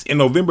 weeks in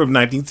November of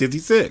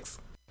 1966.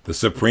 The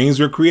Supremes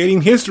were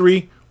creating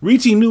history,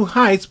 reaching new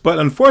heights, but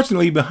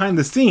unfortunately behind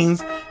the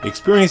scenes,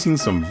 experiencing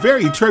some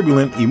very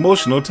turbulent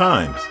emotional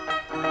times.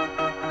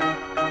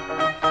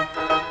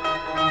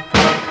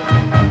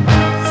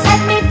 Set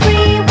me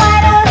free, why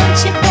don't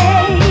you,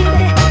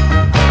 baby?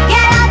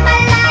 Get out my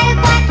life,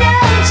 why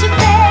don't you,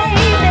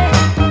 baby?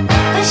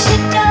 'Cause you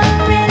don't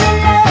really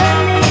love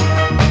me,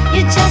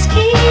 you just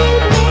keep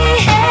me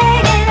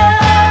hanging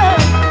on.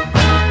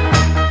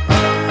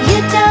 You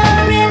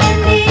don't really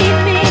need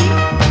me,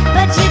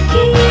 but you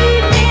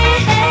keep me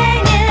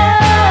hanging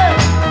on.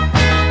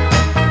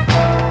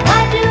 Why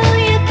do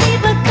you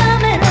keep it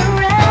coming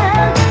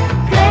around,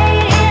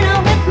 playing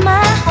with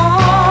my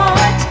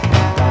heart?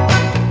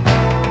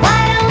 Why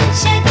don't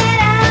you get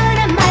out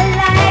of my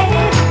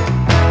life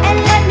and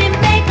let me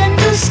make a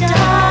new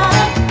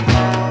start?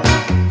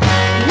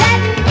 Let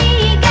me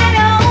get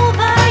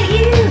over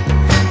you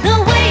the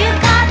way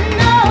you've gotten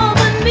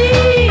over me.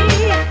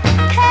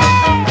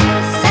 Hey,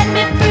 set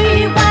me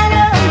free, why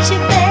don't you,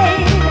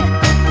 baby?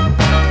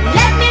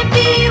 Let me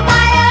be,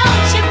 why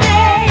don't you,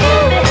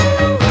 baby?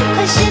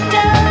 'Cause you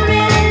don't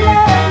really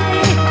love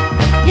me,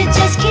 you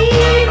just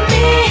keep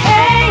me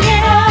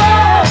hanging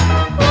on.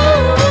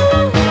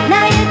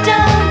 Now you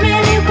don't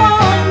really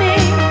want me,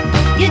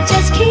 you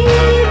just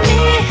keep me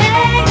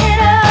hanging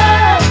on.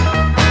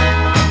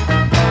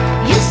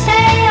 You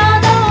say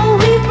although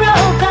we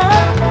broke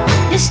up,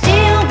 you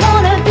still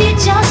wanna be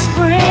just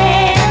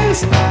friends.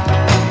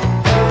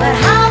 But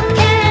how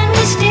can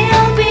we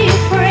still be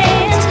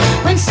friends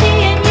when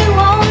seeing you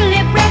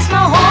only breaks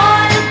my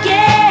heart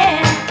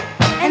again?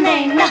 And there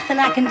ain't nothing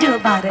I can do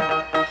about it.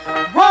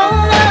 Whoa,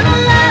 why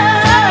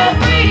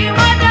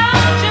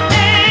don't you,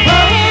 baby?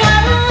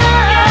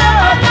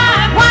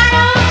 Why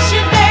don't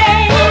you,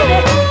 baby?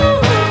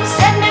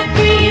 Set me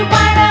free,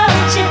 why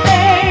don't you,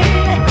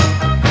 baby?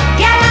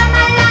 Get out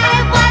my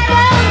life, why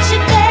don't you,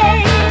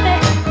 baby?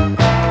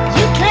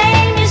 You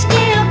claim you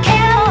still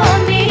care for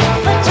me,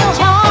 but your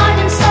heart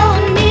and soul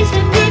needs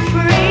to be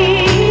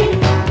free.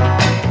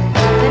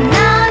 But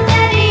now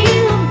that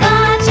you've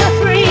got your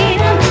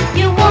freedom,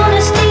 you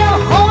wanna still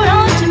hold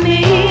on to me.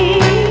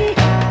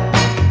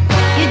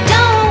 You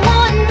don't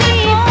want me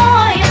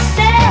for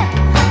yourself,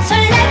 so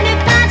let me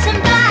find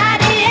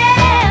somebody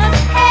else.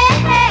 Hey,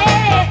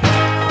 hey,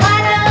 why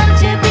don't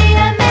you be a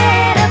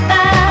man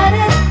about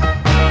it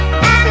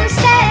and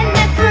set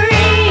me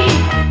free?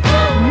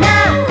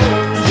 Now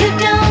you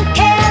don't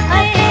care a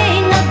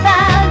thing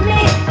about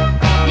me,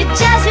 you're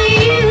just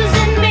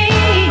using me.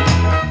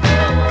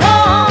 Go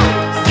on,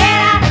 get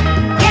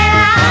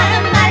out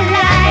of my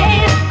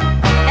life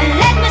and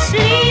let me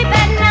sleep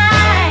at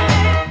night,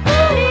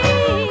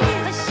 please,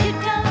 'cause you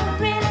don't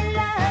really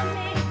love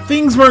me.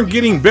 Things weren't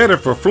getting better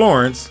for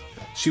Florence.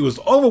 She was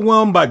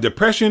overwhelmed by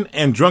depression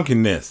and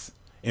drunkenness.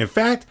 In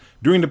fact,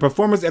 during the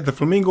performance at the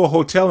Flamingo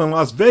Hotel in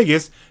Las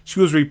Vegas, she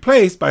was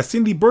replaced by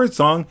Cindy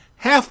Birdsong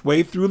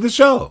halfway through the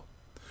show.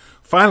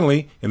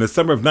 Finally, in the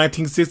summer of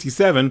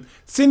 1967,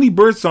 Cindy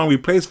Birdsong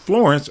replaced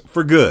Florence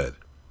for good.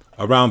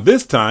 Around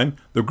this time,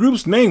 the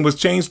group's name was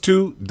changed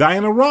to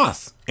Diana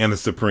Ross and the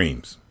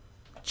Supremes.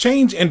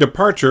 Change and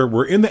departure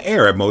were in the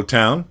air at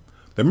Motown.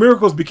 The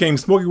Miracles became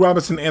Smokey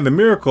Robinson and the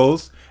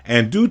Miracles,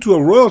 and due to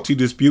a royalty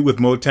dispute with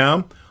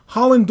Motown,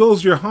 Holland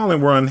Dozier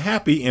Holland were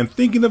unhappy and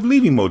thinking of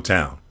leaving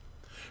Motown.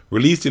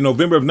 Released in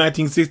November of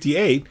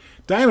 1968,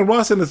 Diana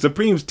Ross and the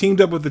Supremes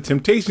teamed up with the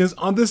Temptations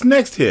on this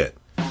next hit.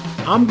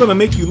 I'm Gonna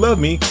Make You Love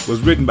Me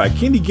was written by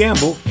Kenny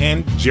Gamble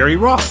and Jerry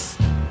Ross.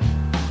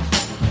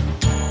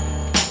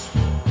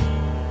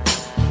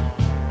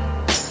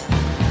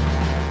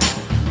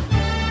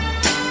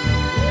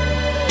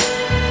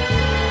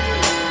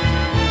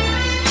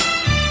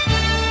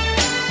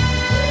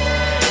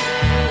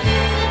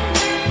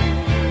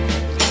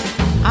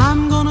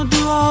 I'm gonna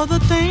do all the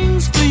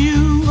things for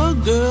you a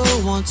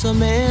girl wants a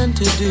man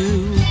to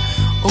do.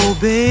 Oh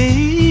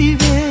baby,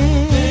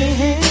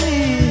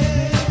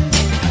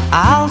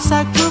 I'll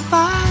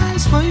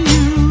sacrifice for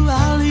you,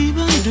 I'll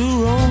even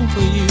do wrong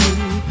for you.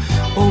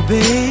 Oh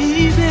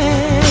baby,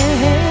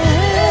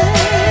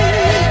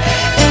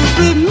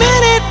 every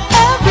minute,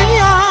 every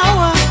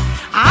hour,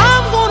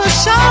 I'm gonna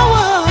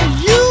shower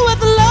you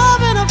with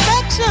love and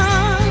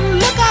affection.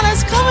 Look out,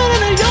 it's coming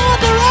in your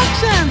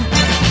direction.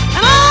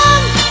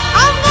 And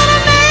I'm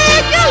gonna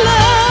make you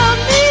love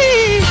me.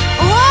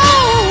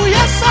 Oh,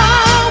 yes I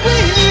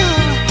will.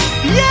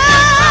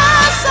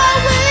 Yes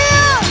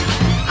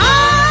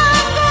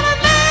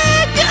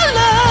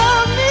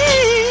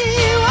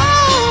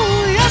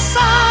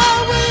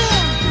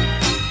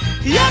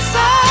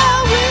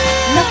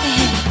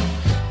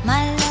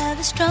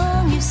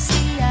strong, you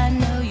see. I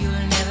know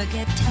you'll never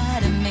get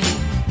tired of me.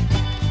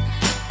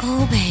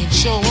 Oh, baby.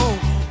 So,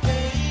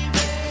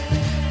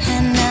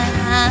 and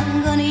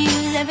I'm gonna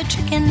use every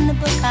trick in the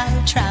book.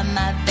 I'll try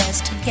my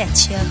best to get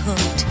you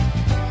hooked.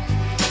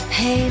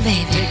 Hey,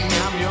 baby. Take me,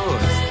 I'm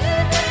yours.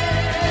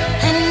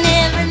 And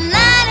every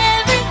night,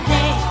 every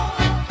day,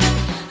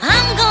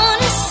 I'm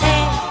gonna say,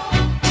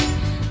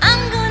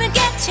 I'm gonna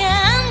get you,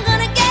 I'm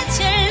gonna get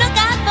you. Look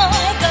out,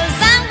 boy, 'cause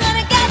I'm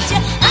gonna get you.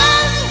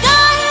 I'm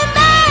gonna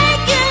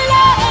make you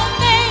love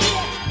me.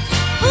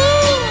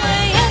 Ooh,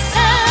 yes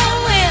I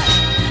will.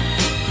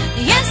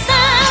 Yes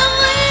I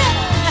will.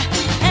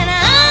 And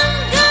I'm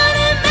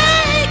gonna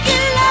make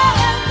you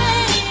love me.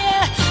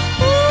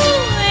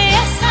 Ooh,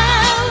 yes I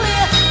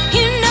will.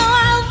 You know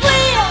I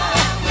will.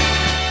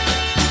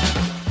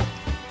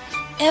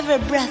 Every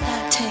breath I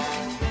take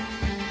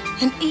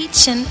and each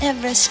and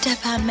every step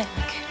I make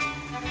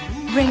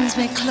brings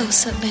me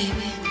closer,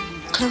 baby,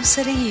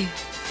 closer to you.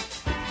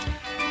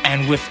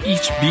 And with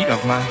each beat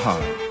of my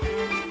heart,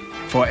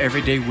 for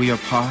every day we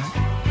apart,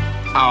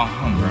 I'll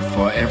hunger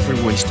for every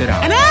wasted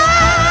hour. And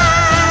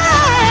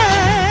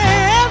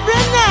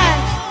every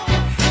night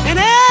and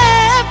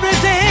every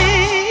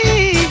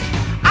day,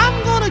 I'm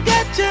gonna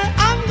get you,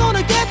 I'm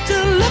gonna get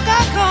you. Look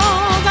out,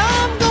 'cause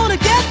I'm gonna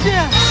get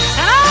you.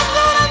 And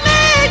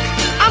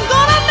I'm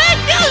gonna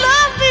make you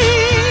love me.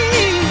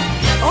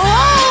 Oh,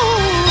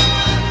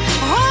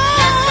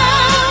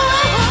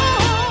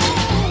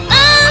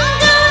 I'm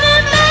gonna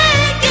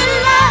make you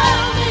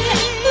love me.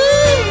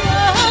 Ooh,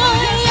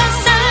 yes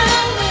I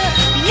will.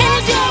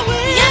 Yes I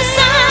will. Yes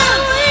I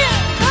will.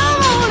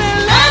 come on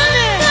and love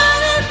me. I'm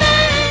gonna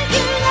make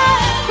you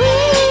love me.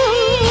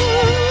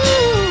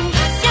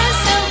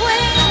 Yes I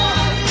will.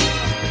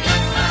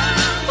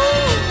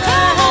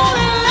 Come on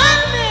and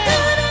love me.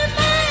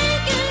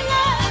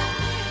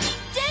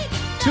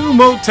 Two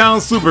Motown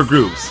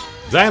supergroups,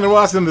 Diana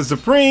Ross and the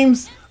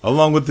Supremes,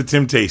 along with the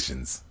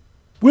Temptations.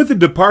 With the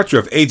departure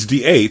of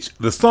HDH,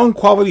 the song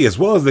quality as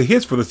well as the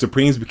hits for the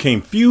Supremes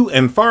became few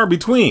and far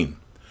between.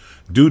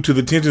 Due to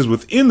the tensions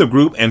within the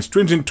group and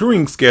stringent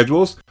touring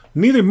schedules,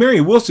 neither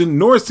Mary Wilson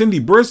nor Cindy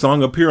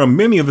Birdsong appear on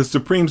many of the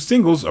Supremes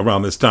singles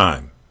around this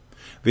time.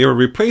 They were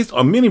replaced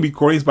on many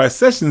recordings by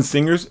session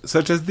singers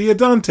such as the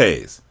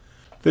Adantes.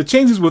 The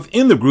changes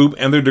within the group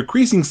and their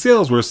decreasing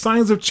sales were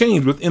signs of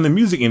change within the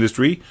music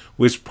industry,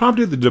 which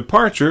prompted the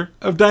departure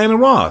of Diana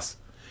Ross.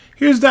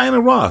 Here's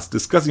Diana Ross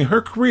discussing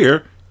her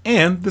career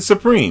and the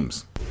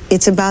Supremes.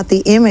 It's about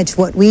the image,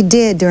 what we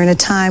did during a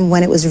time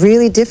when it was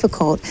really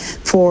difficult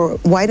for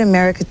white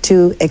America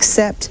to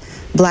accept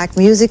black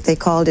music. They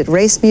called it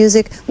race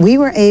music. We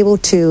were able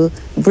to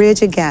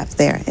bridge a gap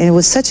there. And it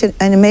was such an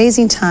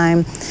amazing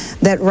time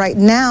that right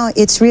now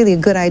it's really a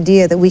good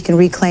idea that we can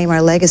reclaim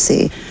our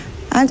legacy.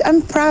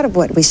 I'm proud of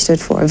what we stood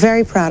for,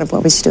 very proud of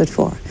what we stood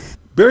for.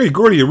 Berry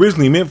Gordy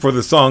originally meant for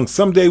the song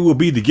Someday We'll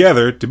Be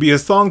Together to be a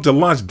song to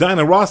launch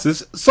Diana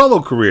Ross's solo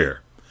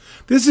career.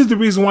 This is the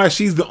reason why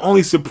she's the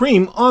only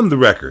Supreme on the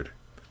record.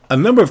 A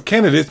number of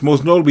candidates,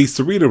 most notably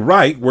Sarita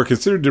Wright, were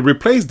considered to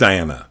replace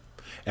Diana.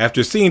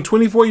 After seeing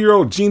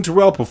 24-year-old Jean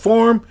Terrell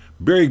perform,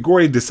 Berry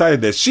Gordy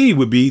decided that she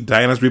would be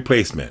Diana's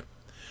replacement.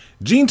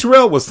 Jean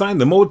Terrell was signed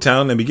to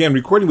Motown and began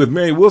recording with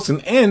Mary Wilson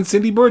and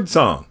Cindy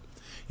Birdsong.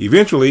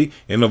 Eventually,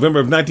 in November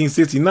of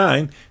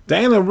 1969,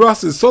 Diana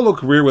Ross's solo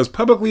career was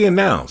publicly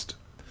announced.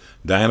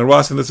 Diana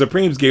Ross and the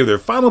Supremes gave their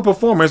final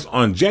performance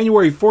on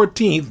January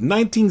 14,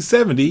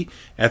 1970,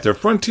 at the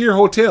Frontier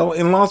Hotel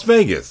in Las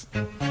Vegas.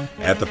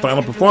 At the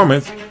final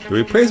performance, the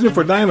replacement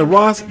for Diana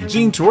Ross,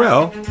 Jean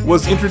Terrell,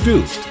 was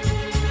introduced.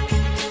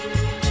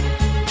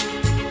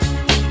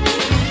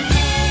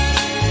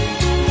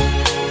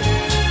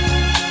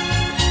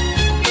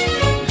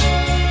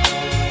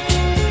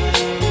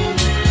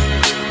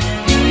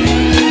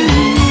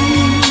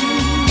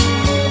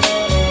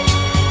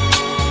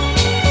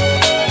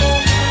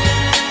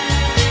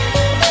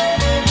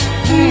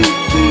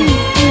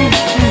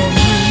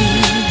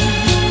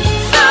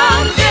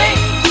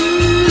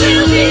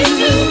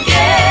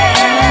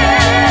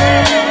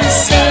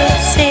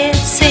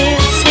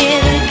 Say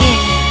it again.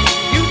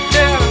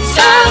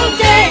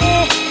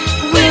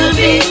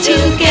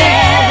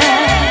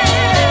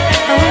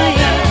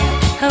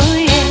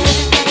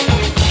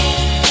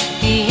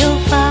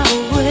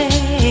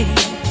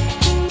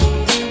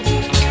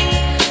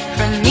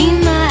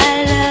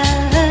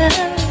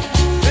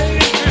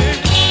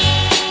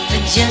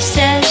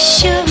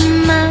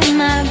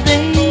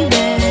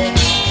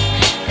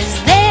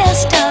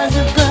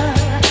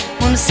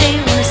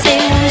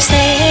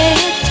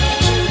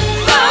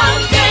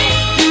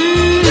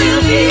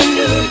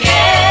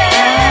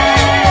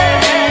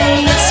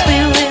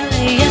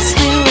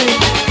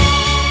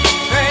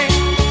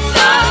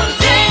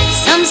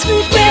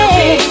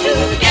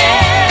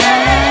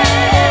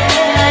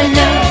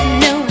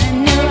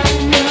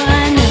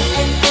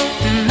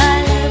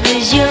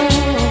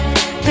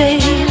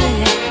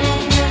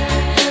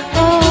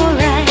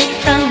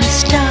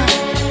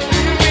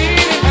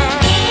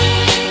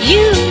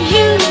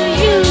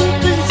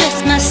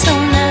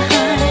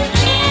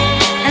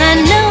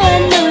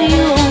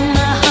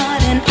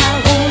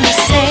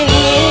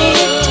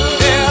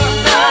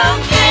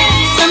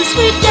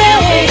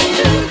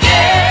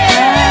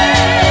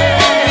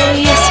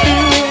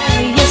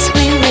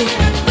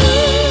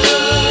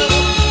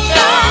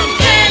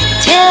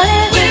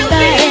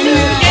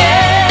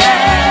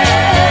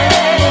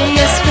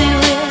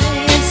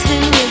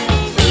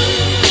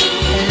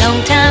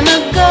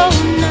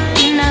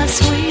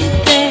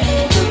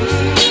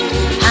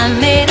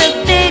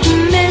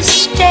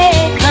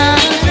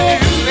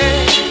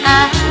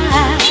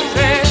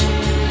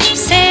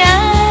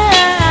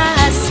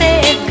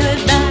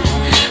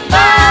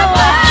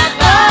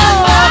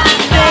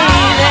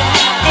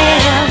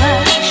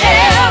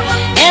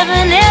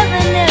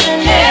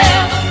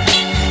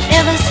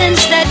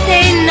 since that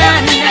day,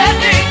 Nana.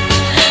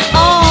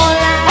 All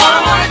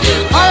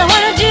I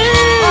wanna do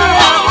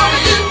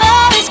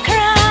oh, is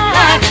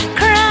cry,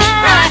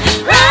 cry,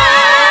 cry.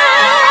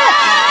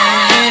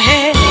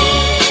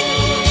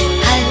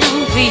 I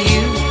long for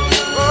you.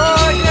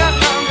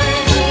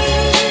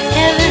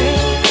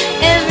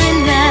 Every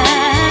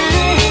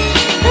night.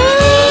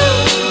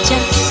 Ooh,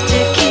 just to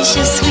kiss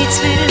your sweet,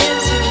 sweet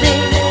lips,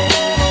 baby.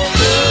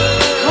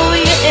 Oh,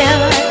 you're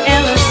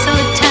ever so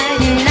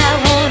tight, and I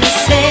wanna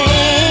say,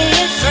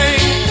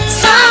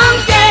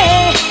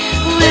 someday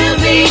we'll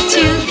be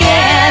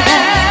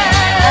together.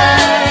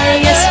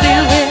 Yes, we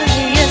will,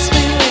 yes,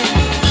 we will.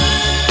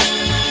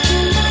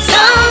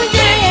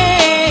 Someday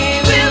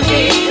we'll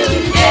be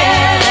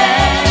together.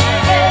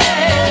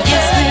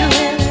 Yes, we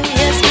will,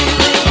 yes, we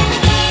will.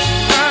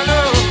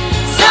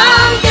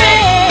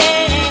 Someday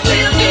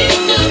we'll be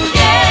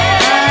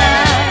together.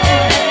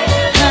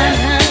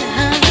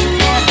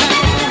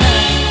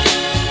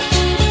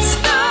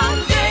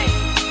 Someday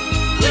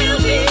we'll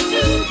be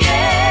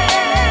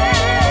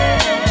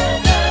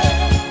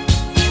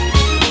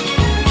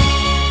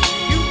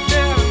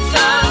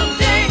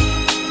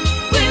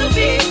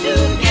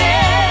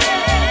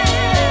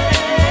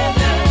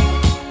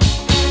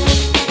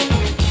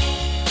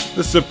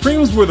The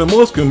Supremes were the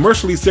most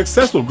commercially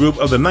successful group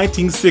of the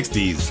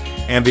 1960s,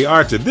 and they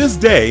are to this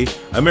day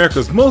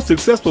America's most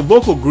successful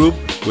vocal group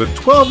with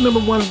 12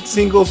 #1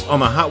 singles on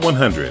the Hot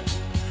 100.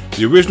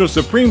 The original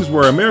Supremes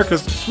were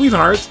America's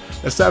sweethearts,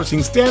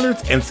 establishing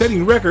standards and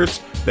setting records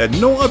that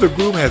no other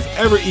group has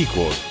ever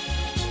equaled.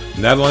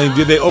 Not only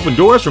did they open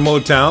doors for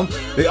Motown,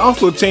 they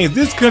also changed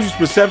this country's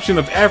perception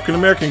of African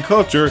American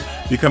culture,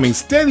 becoming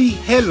steady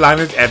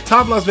headliners at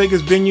top Las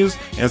Vegas venues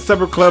and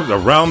supper clubs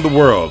around the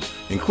world,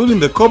 including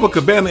the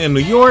Copacabana in New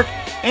York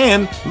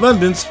and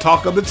London's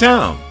Talk of the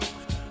Town.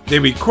 They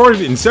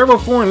recorded in several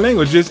foreign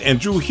languages and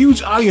drew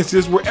huge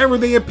audiences wherever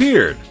they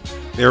appeared.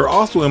 They are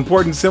also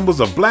important symbols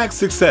of black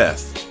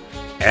success.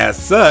 As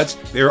such,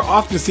 they are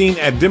often seen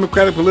at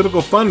Democratic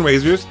political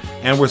fundraisers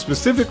and were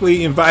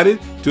specifically invited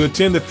to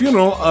attend the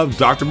funeral of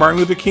Dr. Martin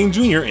Luther King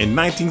Jr. in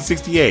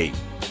 1968.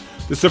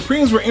 The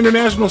Supremes were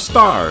international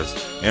stars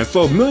and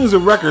sold millions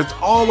of records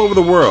all over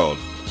the world.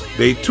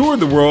 They toured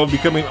the world,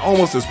 becoming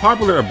almost as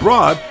popular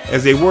abroad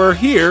as they were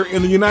here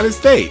in the United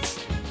States.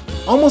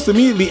 Almost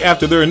immediately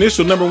after their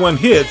initial #1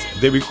 hits,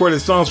 they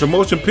recorded songs for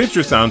motion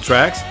picture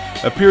soundtracks,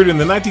 appeared in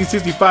the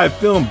 1965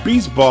 film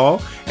Beach Ball,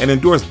 and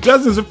endorsed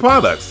dozens of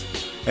products.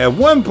 At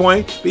one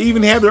point, they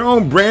even had their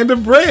own brand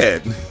of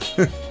bread.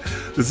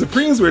 The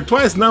Supremes were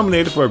twice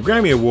nominated for a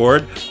Grammy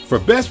Award for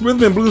Best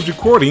Rhythm and Blues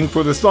Recording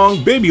for the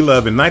song Baby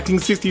Love in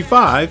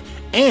 1965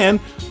 and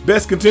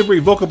Best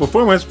Contemporary Vocal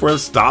Performance for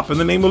Stop in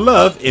the Name of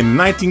Love in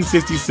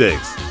 1966.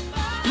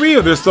 3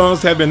 of their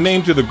songs have been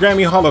named to the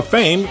Grammy Hall of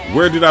Fame: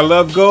 Where Did Our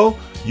Love Go?,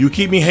 You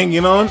Keep Me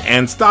Hanging On,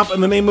 and Stop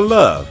in the Name of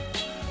Love.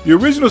 The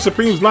original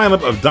Supremes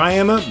lineup of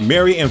Diana,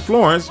 Mary, and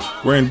Florence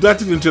were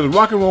inducted into the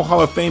Rock and Roll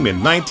Hall of Fame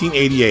in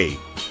 1988.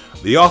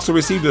 They also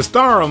received a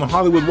star on the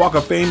Hollywood Walk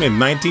of Fame in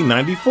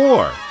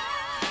 1994.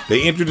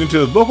 They entered into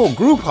the Vocal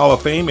Group Hall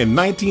of Fame in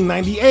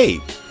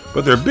 1998,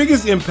 but their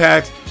biggest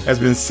impact has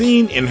been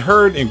seen and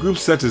heard in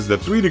groups such as the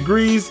 3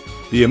 Degrees,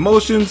 The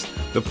Emotions,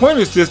 the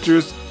Pointer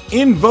Sisters,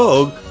 In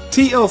Vogue,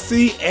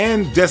 TLC,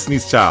 and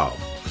Destiny's Child.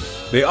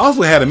 They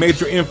also had a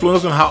major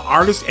influence on how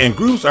artists and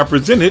groups are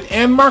presented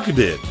and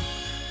marketed.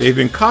 They've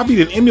been copied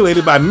and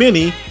emulated by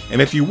many,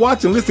 and if you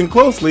watch and listen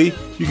closely,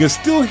 you can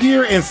still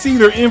hear and see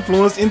their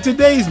influence in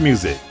today's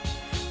music.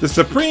 The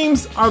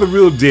Supremes are the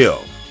real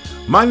deal.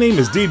 My name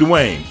is D.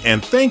 Dwayne,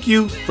 and thank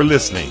you for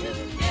listening.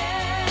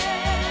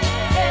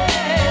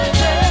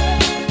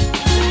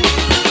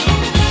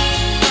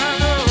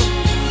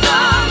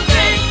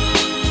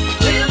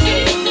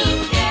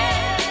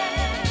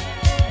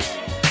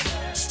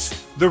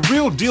 The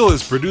Real Deal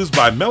is produced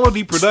by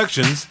Melody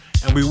Productions,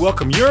 and we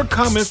welcome your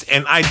comments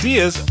and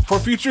ideas for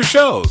future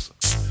shows.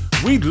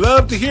 We'd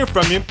love to hear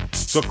from you,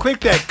 so click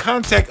that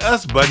Contact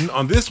Us button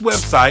on this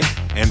website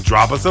and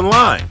drop us a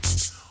line.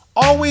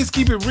 Always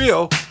keep it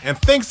real, and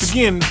thanks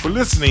again for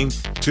listening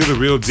to The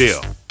Real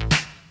Deal.